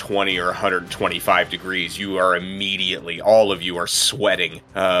 120 or 125 degrees. You are immediately, all of you are sweating,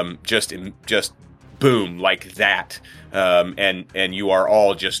 just boom, like that. And you are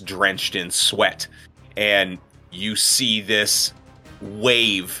all just drenched in sweat. And you see this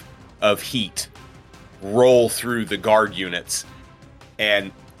wave of heat roll through the guard units.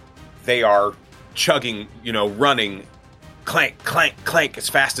 And they are chugging, you know, running, clank, clank, clank, as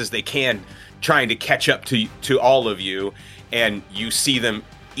fast as they can, trying to catch up to all of you. And you see them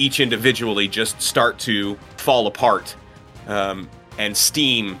each individually just start to fall apart. and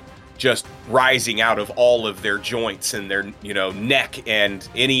steam just rising out of all of their joints and their, neck and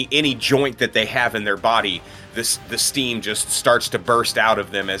any joint that they have in their body. The steam just starts to burst out of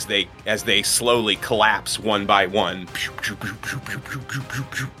them as they slowly collapse one by one.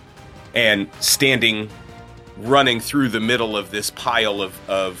 And running through the middle of this pile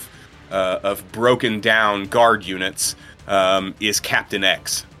of broken down guard units is Captain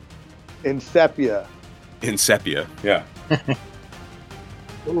X. In sepia. Yeah.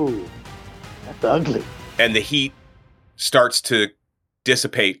 Ooh, that's ugly. And the heat starts to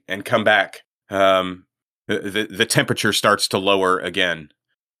dissipate and come back. The temperature starts to lower again.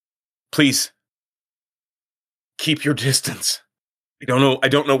 Please keep your distance. I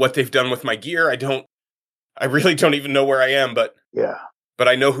don't know what they've done with my gear. I really don't even know where I am, but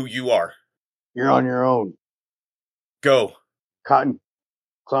I know who you are. You're on your own. Go. Cotton,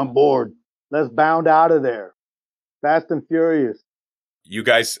 it's on board. Let's bound out of there. Fast and furious. You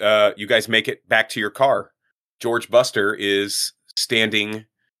guys make it back to your car. George Buster is standing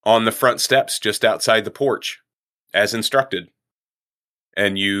on the front steps just outside the porch, as instructed.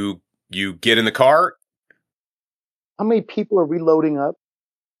 And you get in the car. How many people are we loading up?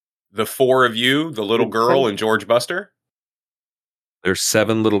 The four of you, the little girl and George Buster. There's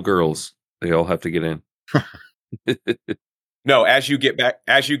 7 little girls. They all have to get in. No, as you get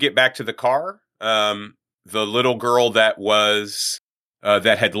back to the car, the little girl that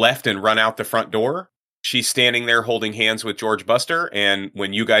had left and run out the front door, she's standing there holding hands with George Buster, and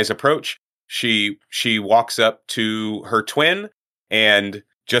when you guys approach, she walks up to her twin and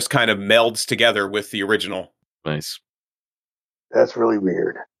just kind of melds together with the original. Nice. That's really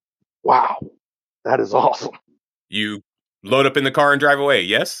weird. Wow. That is awesome. You load up in the car and drive away,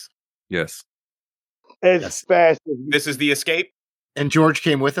 yes? Yes. As fast as This is the escape? And George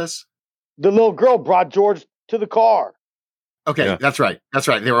came with us? the little girl brought George to the car. Okay, Yeah. that's right. That's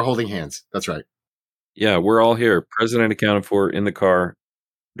right. They were holding hands. That's right. Yeah, we're all here. President accounted for, in the car,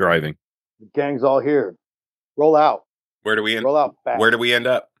 driving. The gang's all here. Roll out. Where do we end? Roll out fast. Where do we end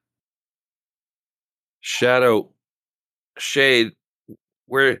up? Shadow, Shade,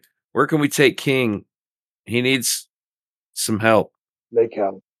 where can we take King? He needs some help. Lake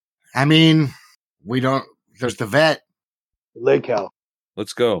House. I mean, there's the vet. Lake House.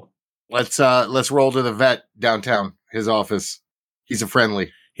 Let's go. Let's roll to the vet downtown, his office. He's a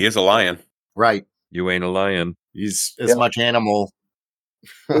friendly. He is a lion. Right. You ain't a lion. He's as much animal.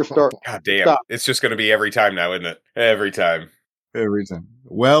 First start. God damn. Stop. It's just going to be every time now, isn't it? Every time. Every time.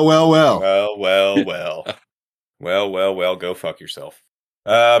 Well. Well, go fuck yourself.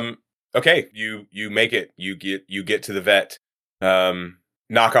 Okay, you make it. You get to the vet.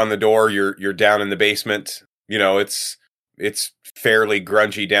 Knock on the door, you're down in the basement. It's fairly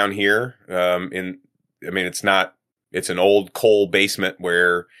grungy down here. It's an old coal basement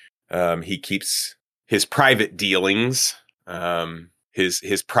where he keeps his private dealings,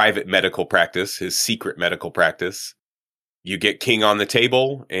 his private medical practice, his secret medical practice. You get King on the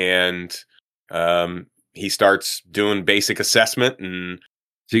table, and he starts doing basic assessment and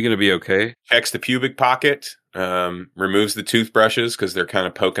Is he going to be okay? checks the pubic pocket, removes the toothbrushes because they're kind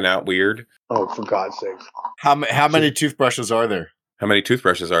of poking out weird. Oh, for God's sake. How many toothbrushes are there? How many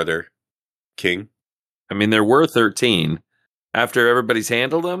toothbrushes are there, King? I mean, there were 13. After everybody's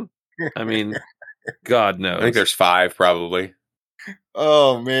handled them, I mean, God knows. I think there's 5 probably.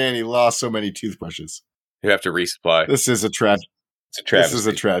 Oh man, he lost so many toothbrushes. You have to resupply. This is a It's a travesty. This is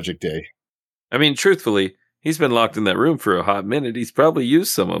a tragic day. I mean, truthfully, he's been locked in that room for a hot minute. He's probably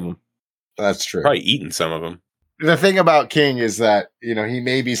used some of them. That's true. Probably eaten some of them. The thing about King is that, he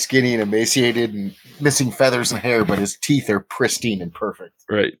may be skinny and emaciated and missing feathers and hair, but his teeth are pristine and perfect.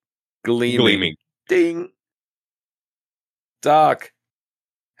 Right. Gleaming. Gleaming. Ding. Doc,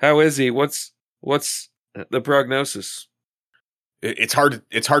 how is he? What's the prognosis? It's hard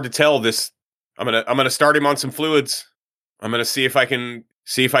to tell this. I'm gonna start him on some fluids. I'm gonna see if I can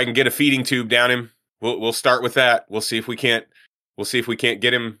get a feeding tube down him. We'll start with that. We'll see if we can't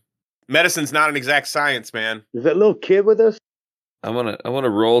get him. Medicine's not an exact science, man. Is that little kid with us? I want to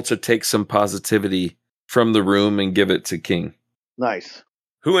roll to take some positivity from the room and give it to King. Nice.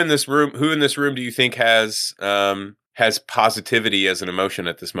 Who in this room do you think has positivity as an emotion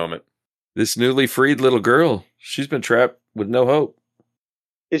at this moment? This newly freed little girl. She's been trapped with no hope.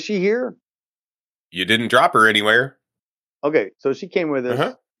 Is she here? You didn't drop her anywhere. Okay, so she came with us,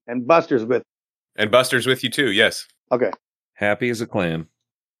 Uh-huh. and Buster's with. And Buster's with you too, yes. Okay, Happy as a clam.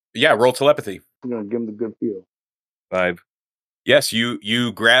 Yeah, roll telepathy. I'm gonna give him the good feel. 5. Yes,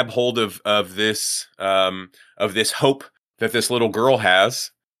 you grab hold of this hope that this little girl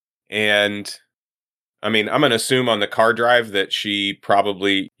has, and I mean, I'm going to assume on the car drive that you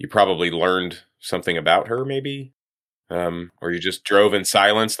probably learned something about her, maybe? Or you just drove in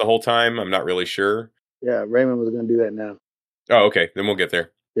silence the whole time? I'm not really sure. Yeah, Raymond was going to do that now. Oh, okay. Then we'll get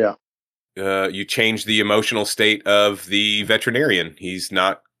there. Yeah. You changed the emotional state of the veterinarian. He's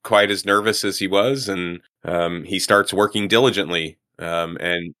not quite as nervous as he was, and he starts working diligently.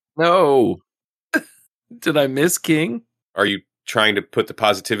 And No. Did I miss King? are you trying to put the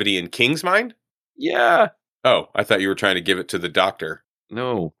positivity in King's mind? Yeah. Oh, I thought you were trying to give it to the doctor.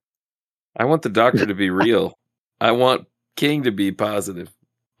 No. I want the doctor to be real. I want King to be positive.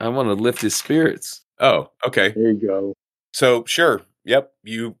 I want to lift his spirits. Oh, okay. There you go. So sure, yep.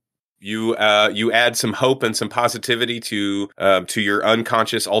 You add some hope and some positivity to your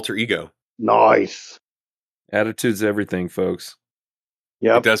unconscious alter ego. Nice. Attitude's everything, folks. It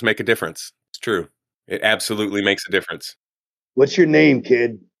Yep. does make a difference. It's true. It absolutely makes a difference. What's your name,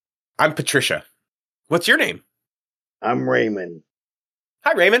 kid? I'm Patricia. What's your name? I'm Raymond.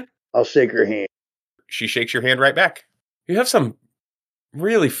 Hi, Raymond. I'll shake her hand. She shakes your hand right back. You have some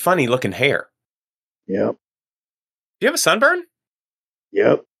really funny looking hair. Yep. Do you have a sunburn?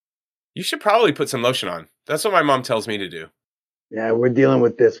 Yep. You should probably put some lotion on. That's what my mom tells me to do. Yeah, we're dealing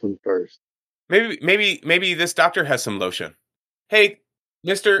with this one first. Maybe this doctor has some lotion. Hey,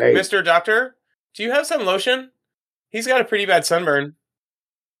 Mr. Doctor, do you have some lotion? He's got a pretty bad sunburn.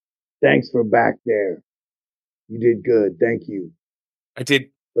 Thanks for back there. You did good. Thank you, I did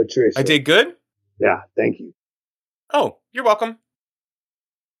Patricia. good? Yeah, thank you. Oh, you're welcome.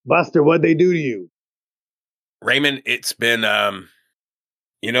 Buster, what'd they do to you? Raymond, it's been the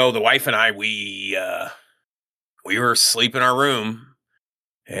wife and I we were asleep in our room,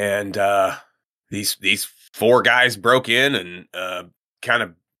 and these four guys broke in and kind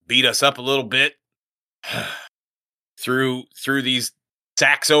of beat us up a little bit. threw these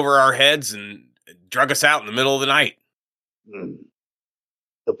sacks over our heads and drug us out in the middle of the night.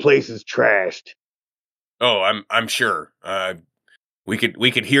 The place is trashed. Oh, I'm sure. We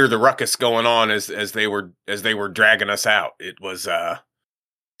could hear the ruckus going on as they were dragging us out.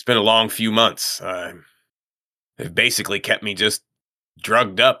 It's been a long few months. They've basically kept me just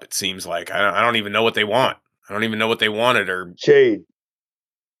drugged up. It seems like I don't even know what they want. I don't even know what they wanted. Or Shade,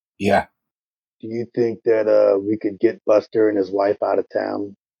 Yeah. do you think that we could get Buster and his wife out of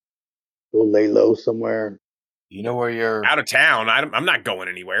town? Go lay low somewhere? You know where you're out of town. I'm not going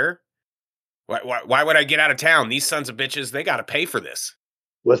anywhere. Why would I get out of town? These sons of bitches, they got to pay for this.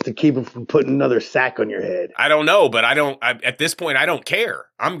 What's to keep him from putting another sack on your head? I don't know, but at this point, I don't care.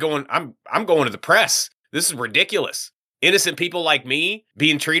 I'm going to the press. This is ridiculous. Innocent people like me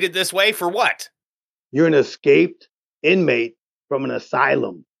being treated this way for what? You're an escaped inmate from an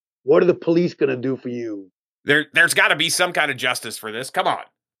asylum. What are the police going to do for you? There's got to be some kind of justice for this. Come on.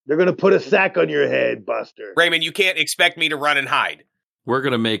 They're going to put a sack on your head, Buster. Raymond, you can't expect me to run and hide. We're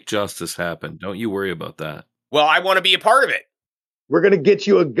going to make justice happen. Don't you worry about that. Well, I want to be a part of it. We're going to get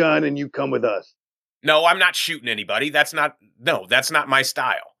you a gun and you come with us. No, I'm not shooting anybody. That's not my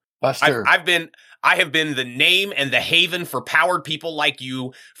style. Buster. I have been the name and the haven for powered people like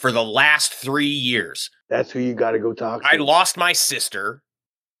you for the last 3 years. That's who you got to go talk to. I lost my sister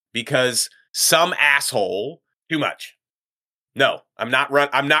because some asshole. Too much. No, I'm not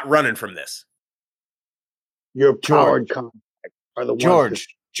running from this. Your powered contacts are the ones.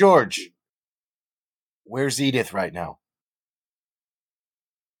 George. Where's Edith right now?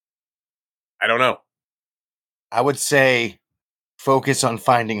 I don't know. I would say focus on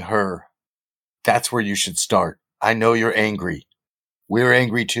finding her. That's where you should start. I know you're angry. We're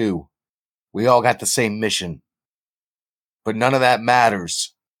angry too. We all got the same mission. But none of that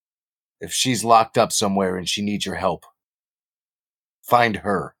matters if she's locked up somewhere and she needs your help. Find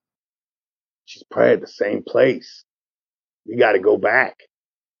her. She's probably at the same place. We got to go back.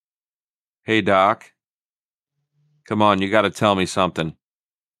 Hey, Doc. Come on, you got to tell me something.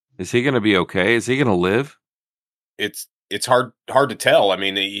 Is he going to be okay? Is he going to live? It's hard to tell. I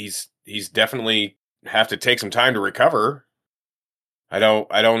mean, he's definitely have to take some time to recover. I don't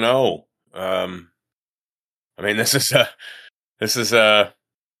know. I mean, this is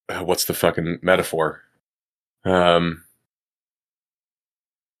what's the fucking metaphor?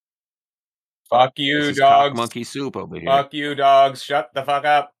 Fuck you, dogs. Monkey soup over here. Fuck you, dogs. Shut the fuck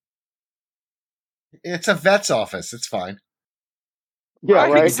up. It's a vet's office. It's fine. Yeah,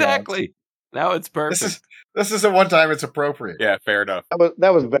 right. Exactly. Now it's perfect. This is the one time it's appropriate. Yeah, fair enough.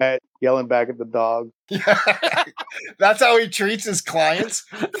 That was bad. Yelling back at the dog. That's how he treats his clients.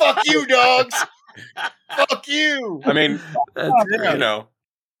 Fuck you, dogs. Fuck you. I mean, That's you know,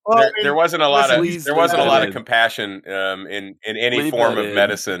 Well, there wasn't a lot of please there wasn't a leave lot that of in. compassion in any Leave form that of in.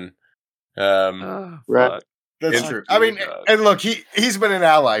 medicine Right. Fuck. That's Fuck true. you, I mean, dog. and look, he's been an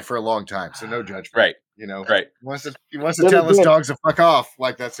ally for a long time, so no judgment. Right. You know, Right. He wants to Little tell his bit. dogs to fuck off.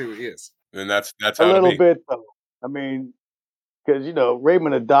 Like that's who he is. And that's A how it'll little be. bit though. I mean, because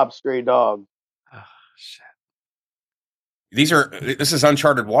Raymond adopts stray dogs. Oh, shit. This is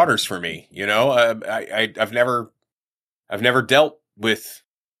uncharted waters for me. I've never dealt with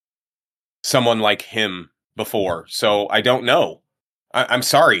someone like him before, so I don't know. I'm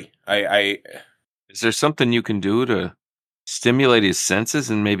sorry. Is there something you can do to stimulate his senses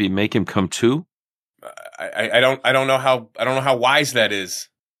and maybe make him come to? I don't know how wise that is.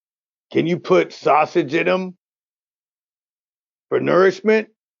 Can you put sausage in him for nourishment?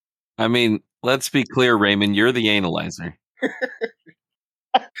 I mean, let's be clear, Raymond, you're the analyzer.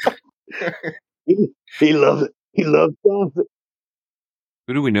 He loves it. He loves sausage.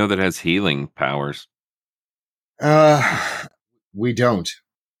 Who do we know that has healing powers? We don't.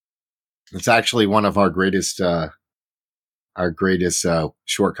 It's actually one of our greatest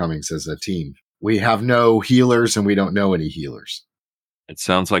shortcomings as a team. We have no healers, and we don't know any healers. It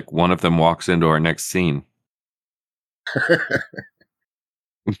sounds like one of them walks into our next scene.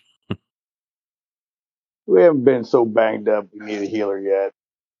 We haven't been so banged up we need a healer yet.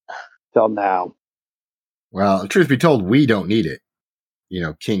 Till now. Well, truth be told, we don't need it.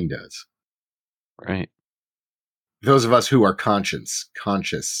 King does. Right. Those of us who are conscious.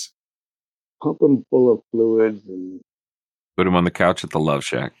 Pump him full of fluids and Put him on the couch at the Love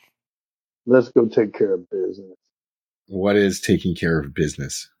Shack. let's go take care of business. What is taking care of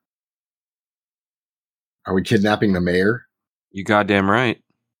business? Are we kidnapping the mayor? You goddamn right.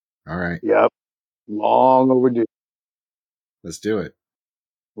 All right, Yep. Long overdue. let's do it.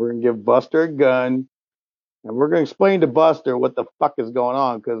 We're going to give Buster a gun. And we're going to explain to Buster what the fuck is going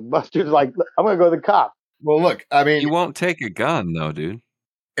on. Because Buster's like, I'm going to go to the cop. Well, look, I mean, He won't take a gun, though, dude.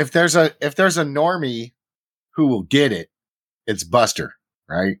 if there's a normie who will get it, it's Buster,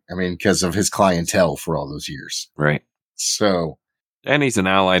 right? I mean, because of his clientele for all those years. Right. So And he's an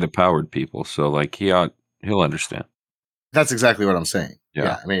ally to powered people, so like he'll understand. that's exactly what I'm saying.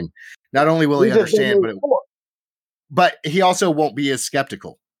 Yeah. I mean, not only will he just understand, didn't move but he also won't be as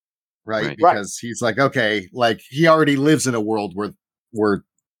skeptical, right? Right. Because he's like, okay, like he already lives in a world where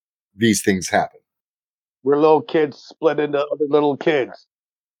these things happen. We're little kids split into other little kids.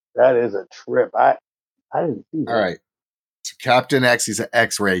 That is a trip. I didn't see that. All right. So Captain X, he's an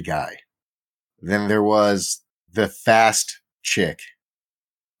X-ray guy. Then there was the fast chick.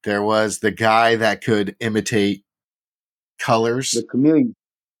 There was the guy that could imitate colors. The chameleon.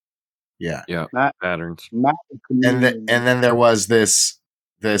 Yeah. Patterns. Not the chameleon. And then there was this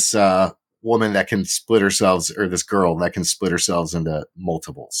woman that can split herself, or this girl that can split herself into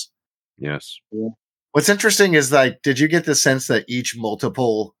multiples. Yes. What's interesting is, like, did you get the sense that each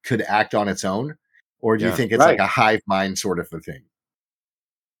multiple could act on its own? Or do you Yeah. think it's Right. like a hive mind sort of a thing?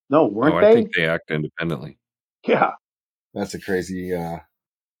 No, weren't I they? think they act independently. Yeah. That's a crazy, I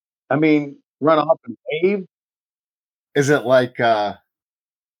mean, run off and wave. is it like,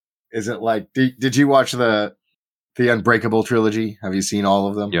 did you watch the Unbreakable trilogy? Have you seen all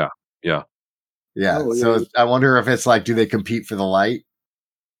of them? Yeah. Yeah. Yeah. Oh, So yeah. I wonder if it's like, do they compete for the light?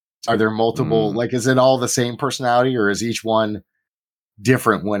 Are there multiple, like, is it all the same personality, or is each one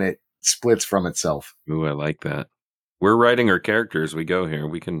different when it splits from itself? Ooh, I like that. We're writing our characters. We go here.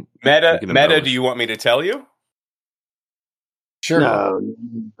 We can. Meta, We can embellish. do you want me to tell you? Sure. No.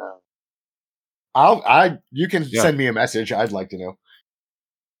 You can Yeah. send me a message. I'd like to know.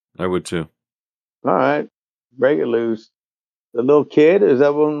 I would too. All right. Break it loose. The little kid, is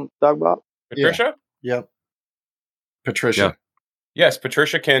that what I'm talking about? Patricia? Yep. Patricia. Yeah. Yes,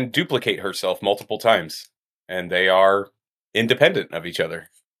 Patricia can duplicate herself multiple times, and they are independent of each other.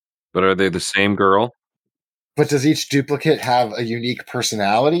 But are they the same girl? But does each duplicate have a unique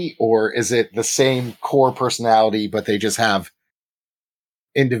personality, or is it the same core personality, but they just have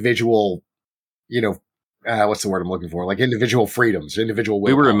individual, what's the word I'm looking for? Like individual freedoms, individual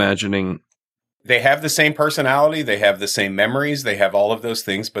We were willpower. imagining. They have the same personality, they have the same memories, they have all of those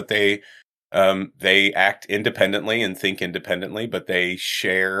things, but they act independently and think independently, but they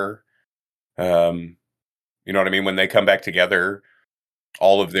share, you know what I mean? When they come back together,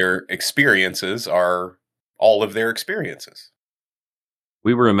 all of their experiences are all of their experiences.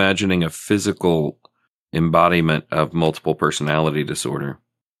 We were imagining a physical embodiment of multiple personality disorder.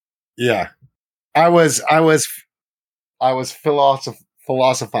 Yeah. I was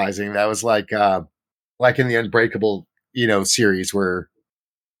philosophizing. That was like in the Unbreakable, series where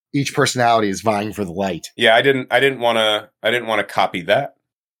each personality is vying for the light. Yeah, I didn't want to copy that.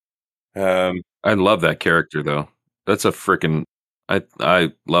 I love that character though. That's a freaking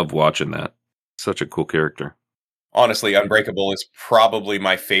I love watching that. Such a cool character. Honestly, Unbreakable is probably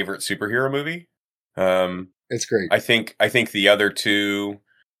my favorite superhero movie. It's great. I think the other two,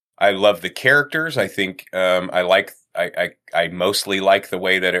 I love the characters. I think I mostly like the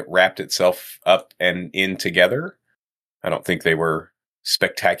way that it wrapped itself up and in together. I don't think they were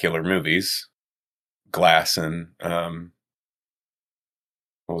spectacular movies. Glass and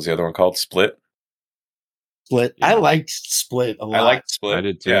what was the other one called? Split. Split. Yeah. I liked Split a lot. I liked Split. I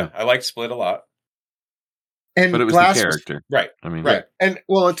did too. Yeah, I liked Split a lot. And But it was Glass the character. Right. I mean, right. And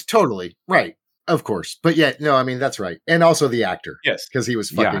well, it's totally right. Of course. But yeah, no, I mean, that's right. And also the actor. Yes. Because he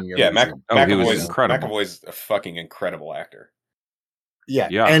was Yeah. fucking Yeah, amazing. He was incredible. McAvoy's a fucking incredible actor. Yeah.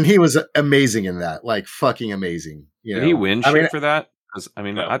 Yeah. And he was amazing in that. Like fucking amazing. You Did know? he win I shit mean, for that? Because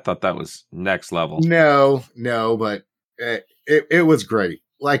No. I thought that was next level. no, but it was great.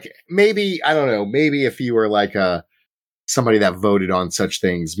 Like maybe, I don't know, maybe if you were like somebody that voted on such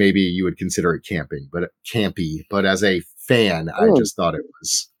things, maybe you would consider it campy. But as a fan, I just thought it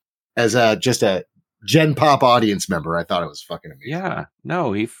was, as just a Gen Pop audience member, I thought it was fucking amazing. Yeah.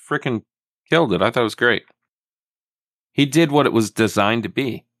 No, he freaking killed it. I thought it was great. He did what it was designed to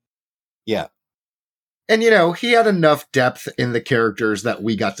be. Yeah. And, you know, he had enough depth in the characters that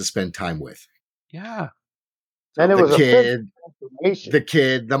we got to spend time with. Yeah. And it The was a kid,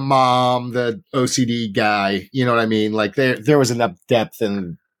 transformation. the mom, the OCD guy. You know what I mean? Like there was enough depth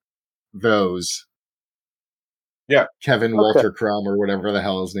in those. Yeah. Kevin Okay. Walter Crumb or whatever the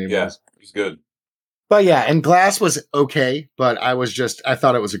hell his name was. it was good. But yeah, and Glass was okay, but I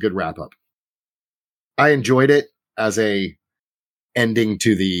thought it was a good wrap up. I enjoyed it as a ending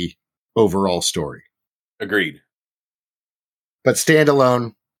to the overall story. Agreed. But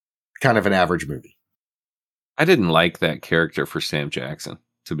standalone, kind of an average movie. I didn't like that character for Sam Jackson,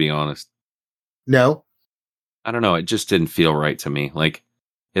 to be honest. No? I don't know. It just didn't feel right to me. Like,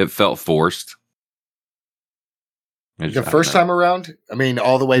 it felt forced. The first time around? I mean,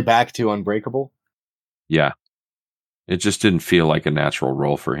 all the way back to Unbreakable? Yeah. It just didn't feel like a natural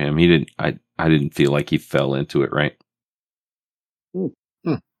role for him. I didn't feel like he fell into it right.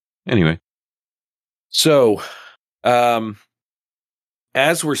 Anyway. So,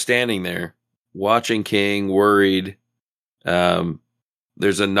 as we're standing there watching King, worried,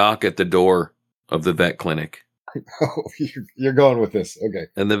 there's a knock at the door of the vet clinic. Oh, you're going with this. Okay.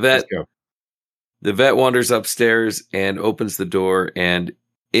 And the Let's go. vet wanders upstairs and opens the door, and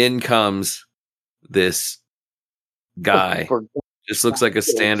in comes this guy. Just looks like a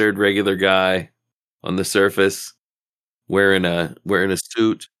standard regular guy on the surface, wearing a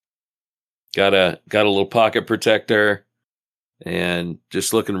suit, got a little pocket protector, and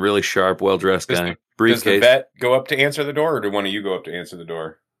just looking really sharp, well dressed guy. Does the Briefcase. vet go up to answer the door, or do one of you go up to answer the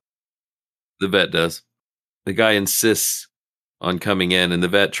door? The vet does. The guy insists on coming in, and the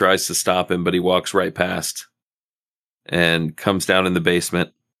vet tries to stop him, but he walks right past and comes down in the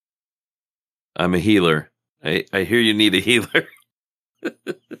basement. I'm a healer. I hear you need a healer.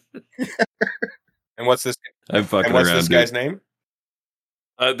 And what's this? I'm fucking And what's around. this guy's name?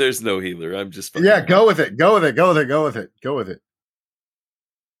 There's no healer. I'm just fucking Yeah, around. go with it. Go with it. Go with it. Go with it. Go with it.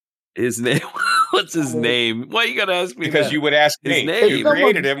 His name. What's his name? Why you gotta ask me? Because that? you would ask His me. name. You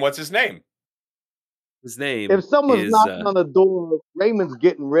created him. What's his name? His name. If someone's is, knocking on the door, Raymond's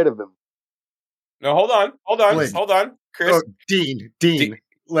getting rid of him. No, hold on, Wait. Chris. Oh, Dean,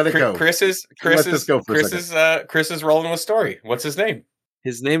 let it go. Chris is this go for a Chris is rolling with story. What's his name?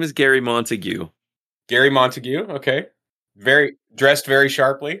 His name is Gary Montague. Gary Montague. Okay, dressed very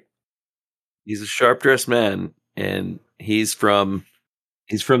sharply. He's a sharp dressed man, and he's from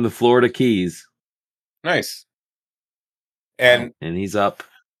the Florida Keys. Nice. And He's up.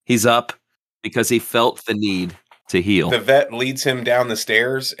 He's up because he felt the need to heal. the vet leads him down the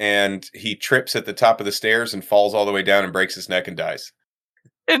stairs, and he trips at the top of the stairs and falls all the way down and breaks his neck and dies.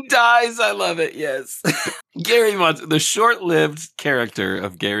 And dies. I love it. Yes. Gary Montague, the short-lived character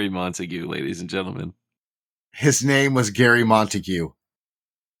of Gary Montague, ladies and gentlemen. His name was Gary Montague.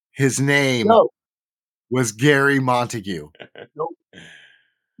 His name No, was Gary Montague.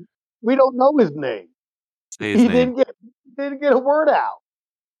 we don't know his name. Say his He name. didn't get a word out.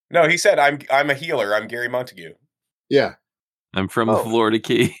 No, he said, "I'm a healer. I'm Gary Montague." Yeah. I'm from the Oh. Florida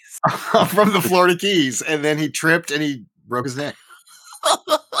Keys. From the Florida Keys. And then he tripped and he broke his neck.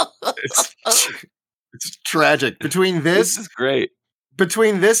 It's tragic. Between This this is great. and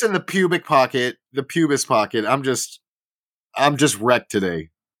the pubis pocket, I'm just wrecked today.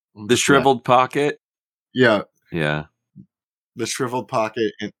 I'm The just shriveled pocket. wrecked. Yeah. Yeah. The shriveled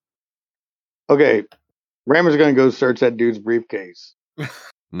pocket. And Okay, Raymond's gonna go search that dude's briefcase.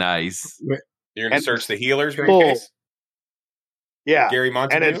 Nice. You're gonna And- search the healer's Full. briefcase. Yeah, Gary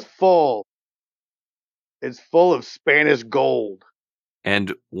Montague. and it's full. It's full of Spanish gold.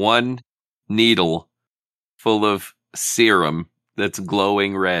 And one needle full of serum that's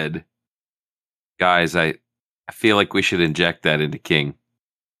glowing red. Guys, I feel like we should inject that into King.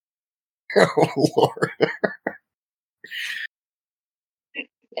 Oh Lord,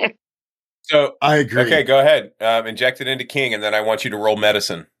 So I agree. okay, go ahead. Inject it into King, and then I want you to roll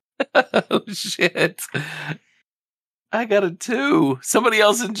medicine. Oh, shit. I got a 2. Somebody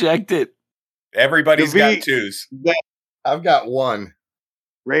else inject it. Everybody's The V- got 2s. I've got one.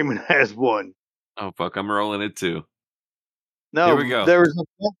 Raymond has one. Oh, fuck. I'm rolling it too. No, Here we go. there was a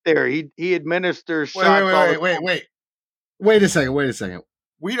book there. He administers Wait, shots. all the wait. time. Wait a second.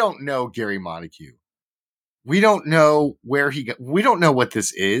 We don't know Gary Montague. We don't know where he got. We don't know what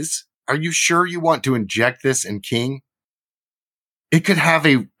this is. Are you sure you want to inject this in King? It could have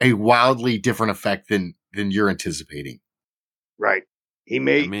a wildly different effect than you're anticipating. Right. He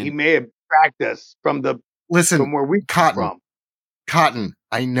may I mean- he may have tracked us from Listen, where we come Cotton. from. Cotton,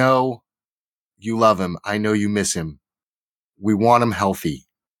 I know you love him. I know you miss him. We want him healthy.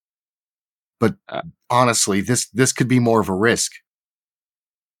 But honestly, this could be more of a risk.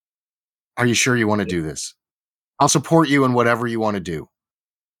 Are you sure you want to do this? I'll support you in whatever you want to do.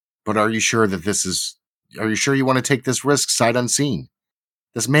 But are you sure you want to take this risk sight unseen?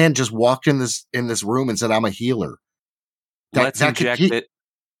 This man just walked in this room and said, I'm a healer. Let's inject it.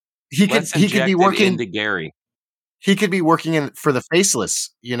 He could be working into Gary. He could be working in for the faceless,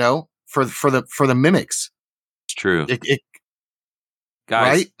 for the mimics. It's true. Guys,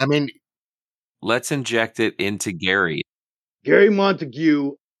 Right? I mean, let's inject it into Gary. Gary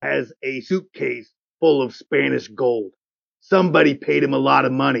Montague has a suitcase full of Spanish gold. Somebody paid him a lot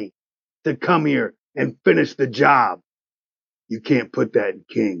of money to come here and finish the job. You can't put that in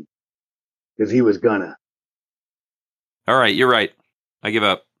King because he was gonna. All right, you're right. I give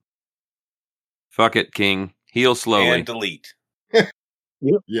up. Fuck it, King. Heal slowly. And delete.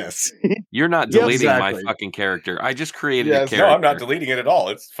 yes. You're not Yep, deleting exactly. my fucking character. I just created a Yes. character. No, I'm not deleting it at all.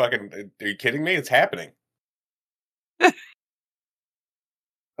 It's fucking. Are you kidding me? It's happening.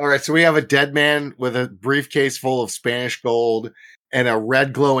 All right, so we have a dead man with a briefcase full of Spanish gold and a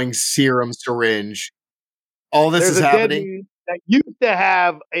red glowing serum syringe. All this There's is a dead happening. man that used to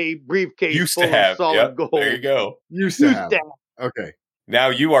have a briefcase Used full to have. of solid Yep, gold. there you go. Used to have. Okay. Now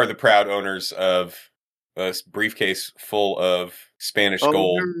you are the proud owners of a briefcase full of Spanish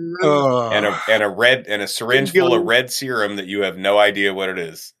gold and a syringe full of red serum that you have no idea what it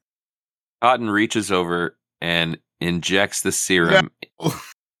is. Cotton reaches over and injects the serum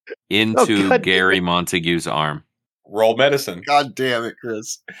into God Gary damn it. Montague's arm. Roll medicine. God damn it,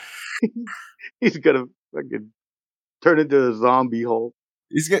 Chris. He's gonna fucking turn into a zombie Hulk.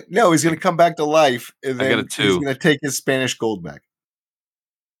 He's gonna come back to life, and I got then a 2. he's gonna take his Spanish gold back.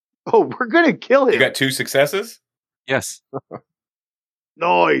 Oh, we're gonna kill him. You got 2 successes? Yes.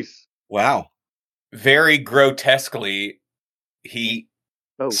 Nice. Wow. Very grotesquely, he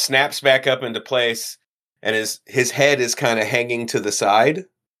Oh. snaps back up into place, and his head is kind of hanging to the side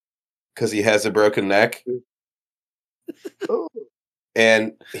because he has a broken neck. Oh.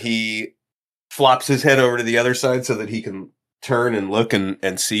 And he flops his head over to the other side so that he can turn and look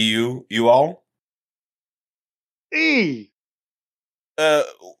and see you all. Hey.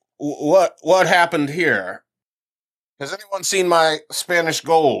 What happened here? Has anyone seen my Spanish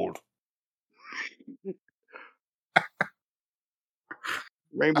gold?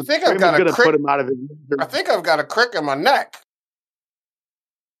 Raymond, I think I've got a gonna crick- put him out of his misery. I think I've got a crick in my neck.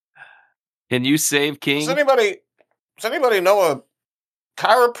 Can you save King? Does anybody know a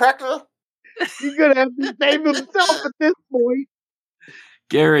chiropractor? He's gonna have to save himself at this point.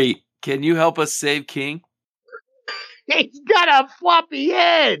 Gary, can you help us save King? He's got a floppy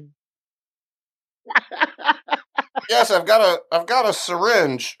head. Yes, I've got a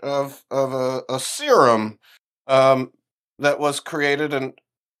syringe of a serum that was created, and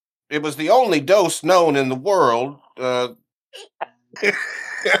it was the only dose known in the world. All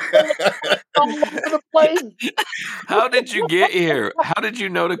over the place. How did you get here? How did you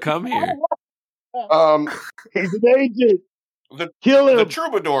know to come here? He's an agent. The Kill him. the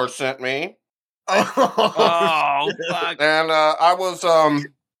troubadour sent me, Oh, fuck. and I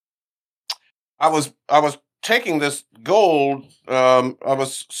was taking this gold. I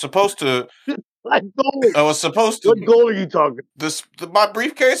was supposed to. Like gold. I was supposed to. What gold are you talking? My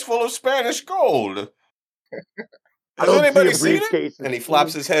briefcase full of Spanish gold. I Has don't anybody see a seen it? briefcase. And he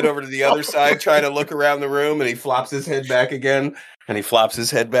flops his head over to the other side, trying to look around the room, and he flops his head back again, and he flops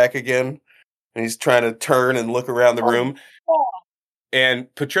his head back again, and he's trying to turn and look around the room.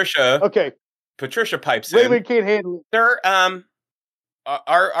 And Patricia Okay, pipes Raymond in. can't handle it. Sir,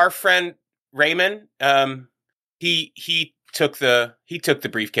 our friend Raymond, he took the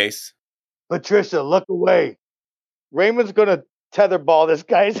briefcase. Patricia, look away. Raymond's gonna tetherball this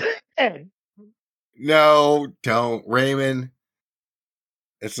guy's head. No, don't, Raymond.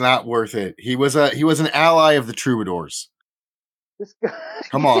 It's not worth it. He was an ally of the troubadours. This guy.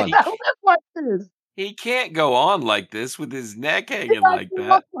 Come on. He don't look like this. He can't go on like this with his neck He hanging like doesn't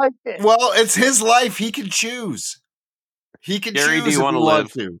that. look like this. Well, it's his life. He can choose. He can Gary, choose do you if wanna he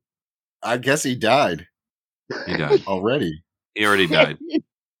wants live? to. I guess he died He died. already. He already died.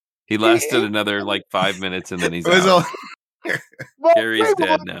 He lasted another like 5 minutes and then he's It was out. Well, Gary's Raymond dead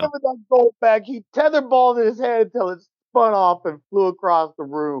was now. giving that gold back. He tetherballed his head until it spun off and flew across the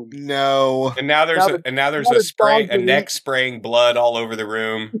room. no. And now there's Now a the spray, dog's a gonna neck eat. spraying blood all over the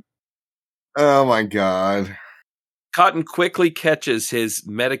room. Oh my god. Cotton quickly catches his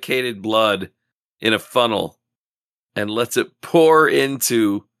medicated blood in a funnel and lets it pour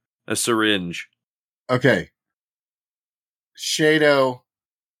into a syringe. Okay. Shado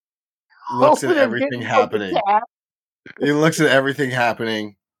looks at Open and everything get from the happening. tap. He looks at everything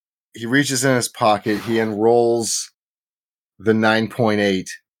happening. He reaches in his pocket. He unrolls the 9.8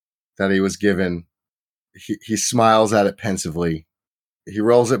 that he was given. He smiles at it pensively. He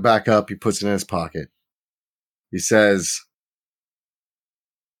rolls it back up. He puts it in his pocket. He says,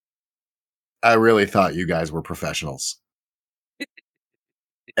 I really thought you guys were professionals.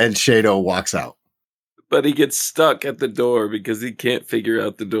 And Shado walks out. But he gets stuck at the door because he can't figure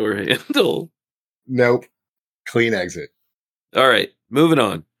out the door handle. Nope. Clean exit. All right, moving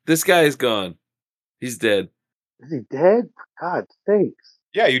on. This guy is gone. He's dead. Is he dead? For God's sakes.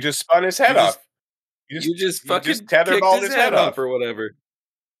 Yeah, you just spun his head You off. You just fucking just tetherballed kicked his head off. or whatever.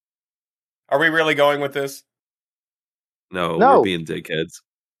 Are we really going with this? No, No. we're being dickheads.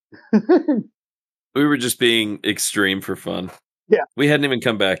 We were just being extreme for fun. Yeah. We hadn't even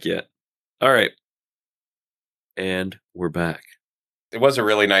come back yet. All right. And we're back. It was a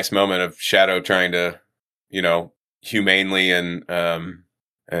really nice moment of Shadow trying to, humanely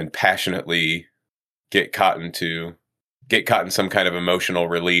and passionately get Cotton some kind of emotional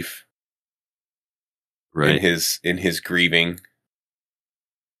relief Right. in his grieving.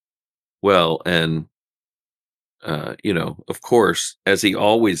 Well, and of course, as he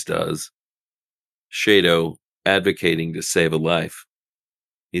always does, Shado advocating to save a life.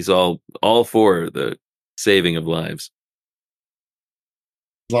 He's all for the saving of lives.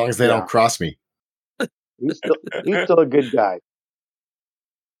 As long as they Yeah. don't cross me. He's still a good guy.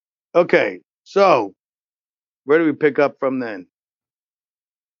 Okay, so where do we pick up from then?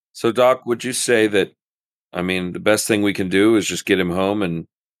 So, Doc, would you say that, the best thing we can do is just get him home and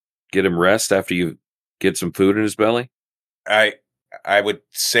get him rest after you get some food in his belly? I would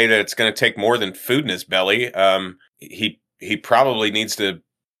say that it's going to take more than food in his belly. He probably needs to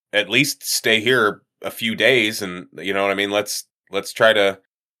at least stay here a few days, and you know what I mean. Let's try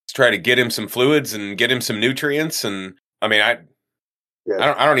to get him some fluids and get him some nutrients. And I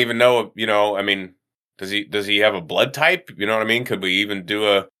don't even know. Does he have a blood type? You know what I mean? Could we even do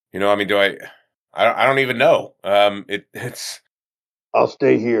a? I don't even know. It's. I'll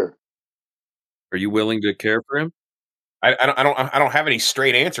stay here. Are you willing to care for him? I don't have any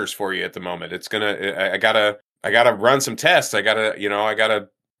straight answers for you at the moment. It's I gotta run some tests. I gotta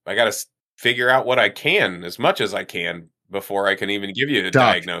figure out what I can, as much as I can, before I can even give you a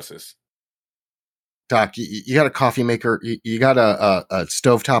diagnosis. Doc, you got a coffee maker? You got a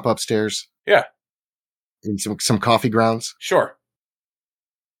stovetop upstairs? Yeah. And some coffee grounds? Sure.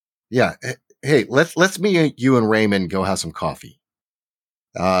 Yeah. Hey, let's me, you, and Raymond go have some coffee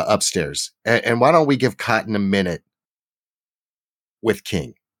upstairs. And why don't we give Cotton a minute with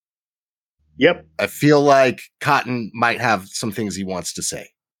King? Yep. I feel like Cotton might have some things he wants to say.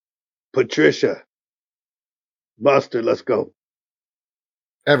 Patricia. Buster, let's go.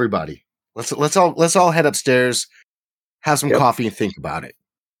 Everybody, let's all head upstairs, have some Yep. coffee, and think about it.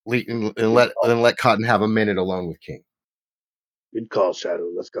 And let Cotton have a minute alone with King. Good call, Shadow.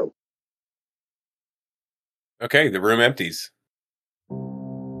 Let's go. Okay, the room empties.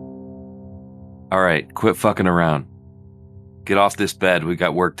 All right, quit fucking around. Get off this bed. We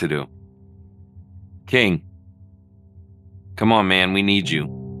got work to do. King, come on, man. We need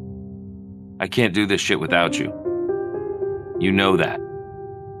you. I can't do this shit without you. You know that.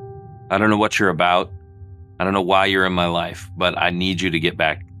 I don't know what you're about. I don't know why you're in my life, but I need you to get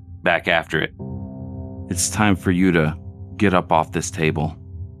back after it. It's time for you to get up off this table.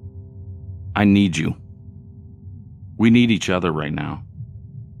 I need you. We need each other right now.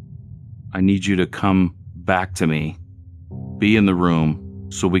 I need you to come back to me, be in the room,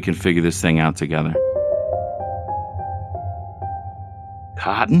 so we can figure this thing out together.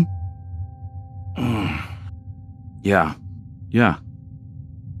 Cotton? Yeah.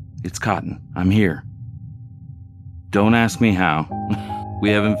 It's Cotton. I'm here. Don't ask me how. We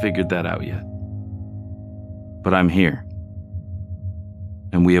haven't figured that out yet. But I'm here.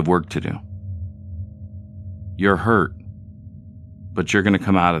 And we have work to do. You're hurt. But you're gonna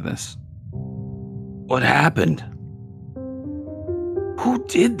come out of this. What happened? Who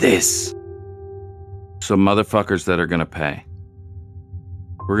did this? Some motherfuckers that are gonna pay.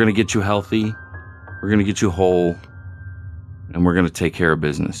 We're gonna get you healthy. We're gonna get you whole. And we're gonna take care of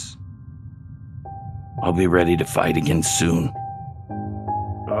business. I'll be ready to fight again soon.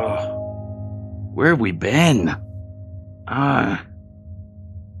 Where have we been? I'm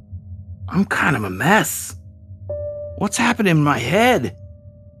kind of a mess. What's happening in my head?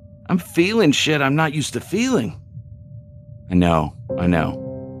 I'm feeling shit I'm not used to feeling. I know.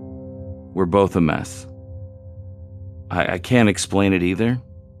 We're both a mess. I can't explain it either.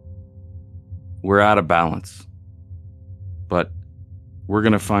 We're out of balance. But we're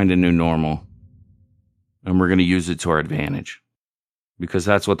gonna find a new normal. And we're gonna use it to our advantage. Because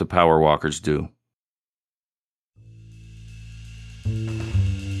that's what the Power Walkers do.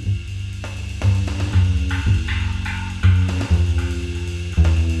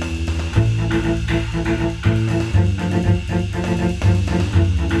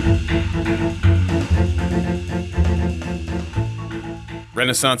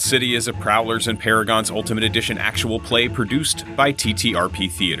 Renaissance City is a Prowlers and Paragons Ultimate Edition actual play produced by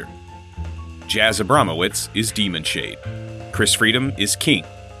TTRP Theater. Jazz Abramowitz is Demon Shade. Chris Freedom is King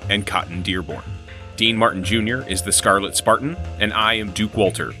and Cotton Dearborn. Dean Martin Jr. is the Scarlet Spartan, and I am Duke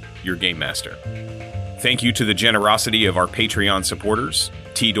Walter, your Game Master. Thank you to the generosity of our Patreon supporters,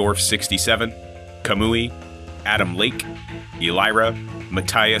 T-Dorf67, Kamui, Adam Lake, Elira,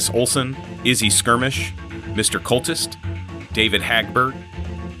 Matthias Olsen, Izzy Skirmish, Mr. Cultist, David Hagbert,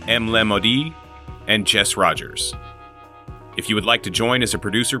 M. Lemodi, and Jess Rogers. If you would like to join as a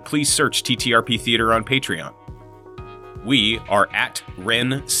producer, please search TTRP Theater on Patreon. We are at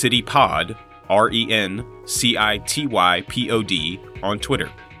Ren City Pod, RENCITYPOD, on Twitter.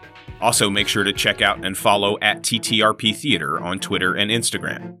 Also, make sure to check out and follow at TTRP Theater on Twitter and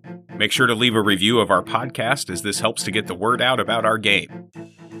Instagram. Make sure to leave a review of our podcast, as this helps to get the word out about our game.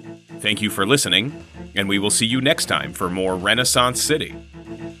 Thank you for listening, and we will see you next time for more Renaissance City.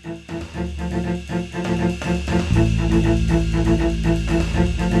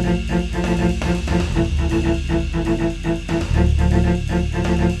 Thank you.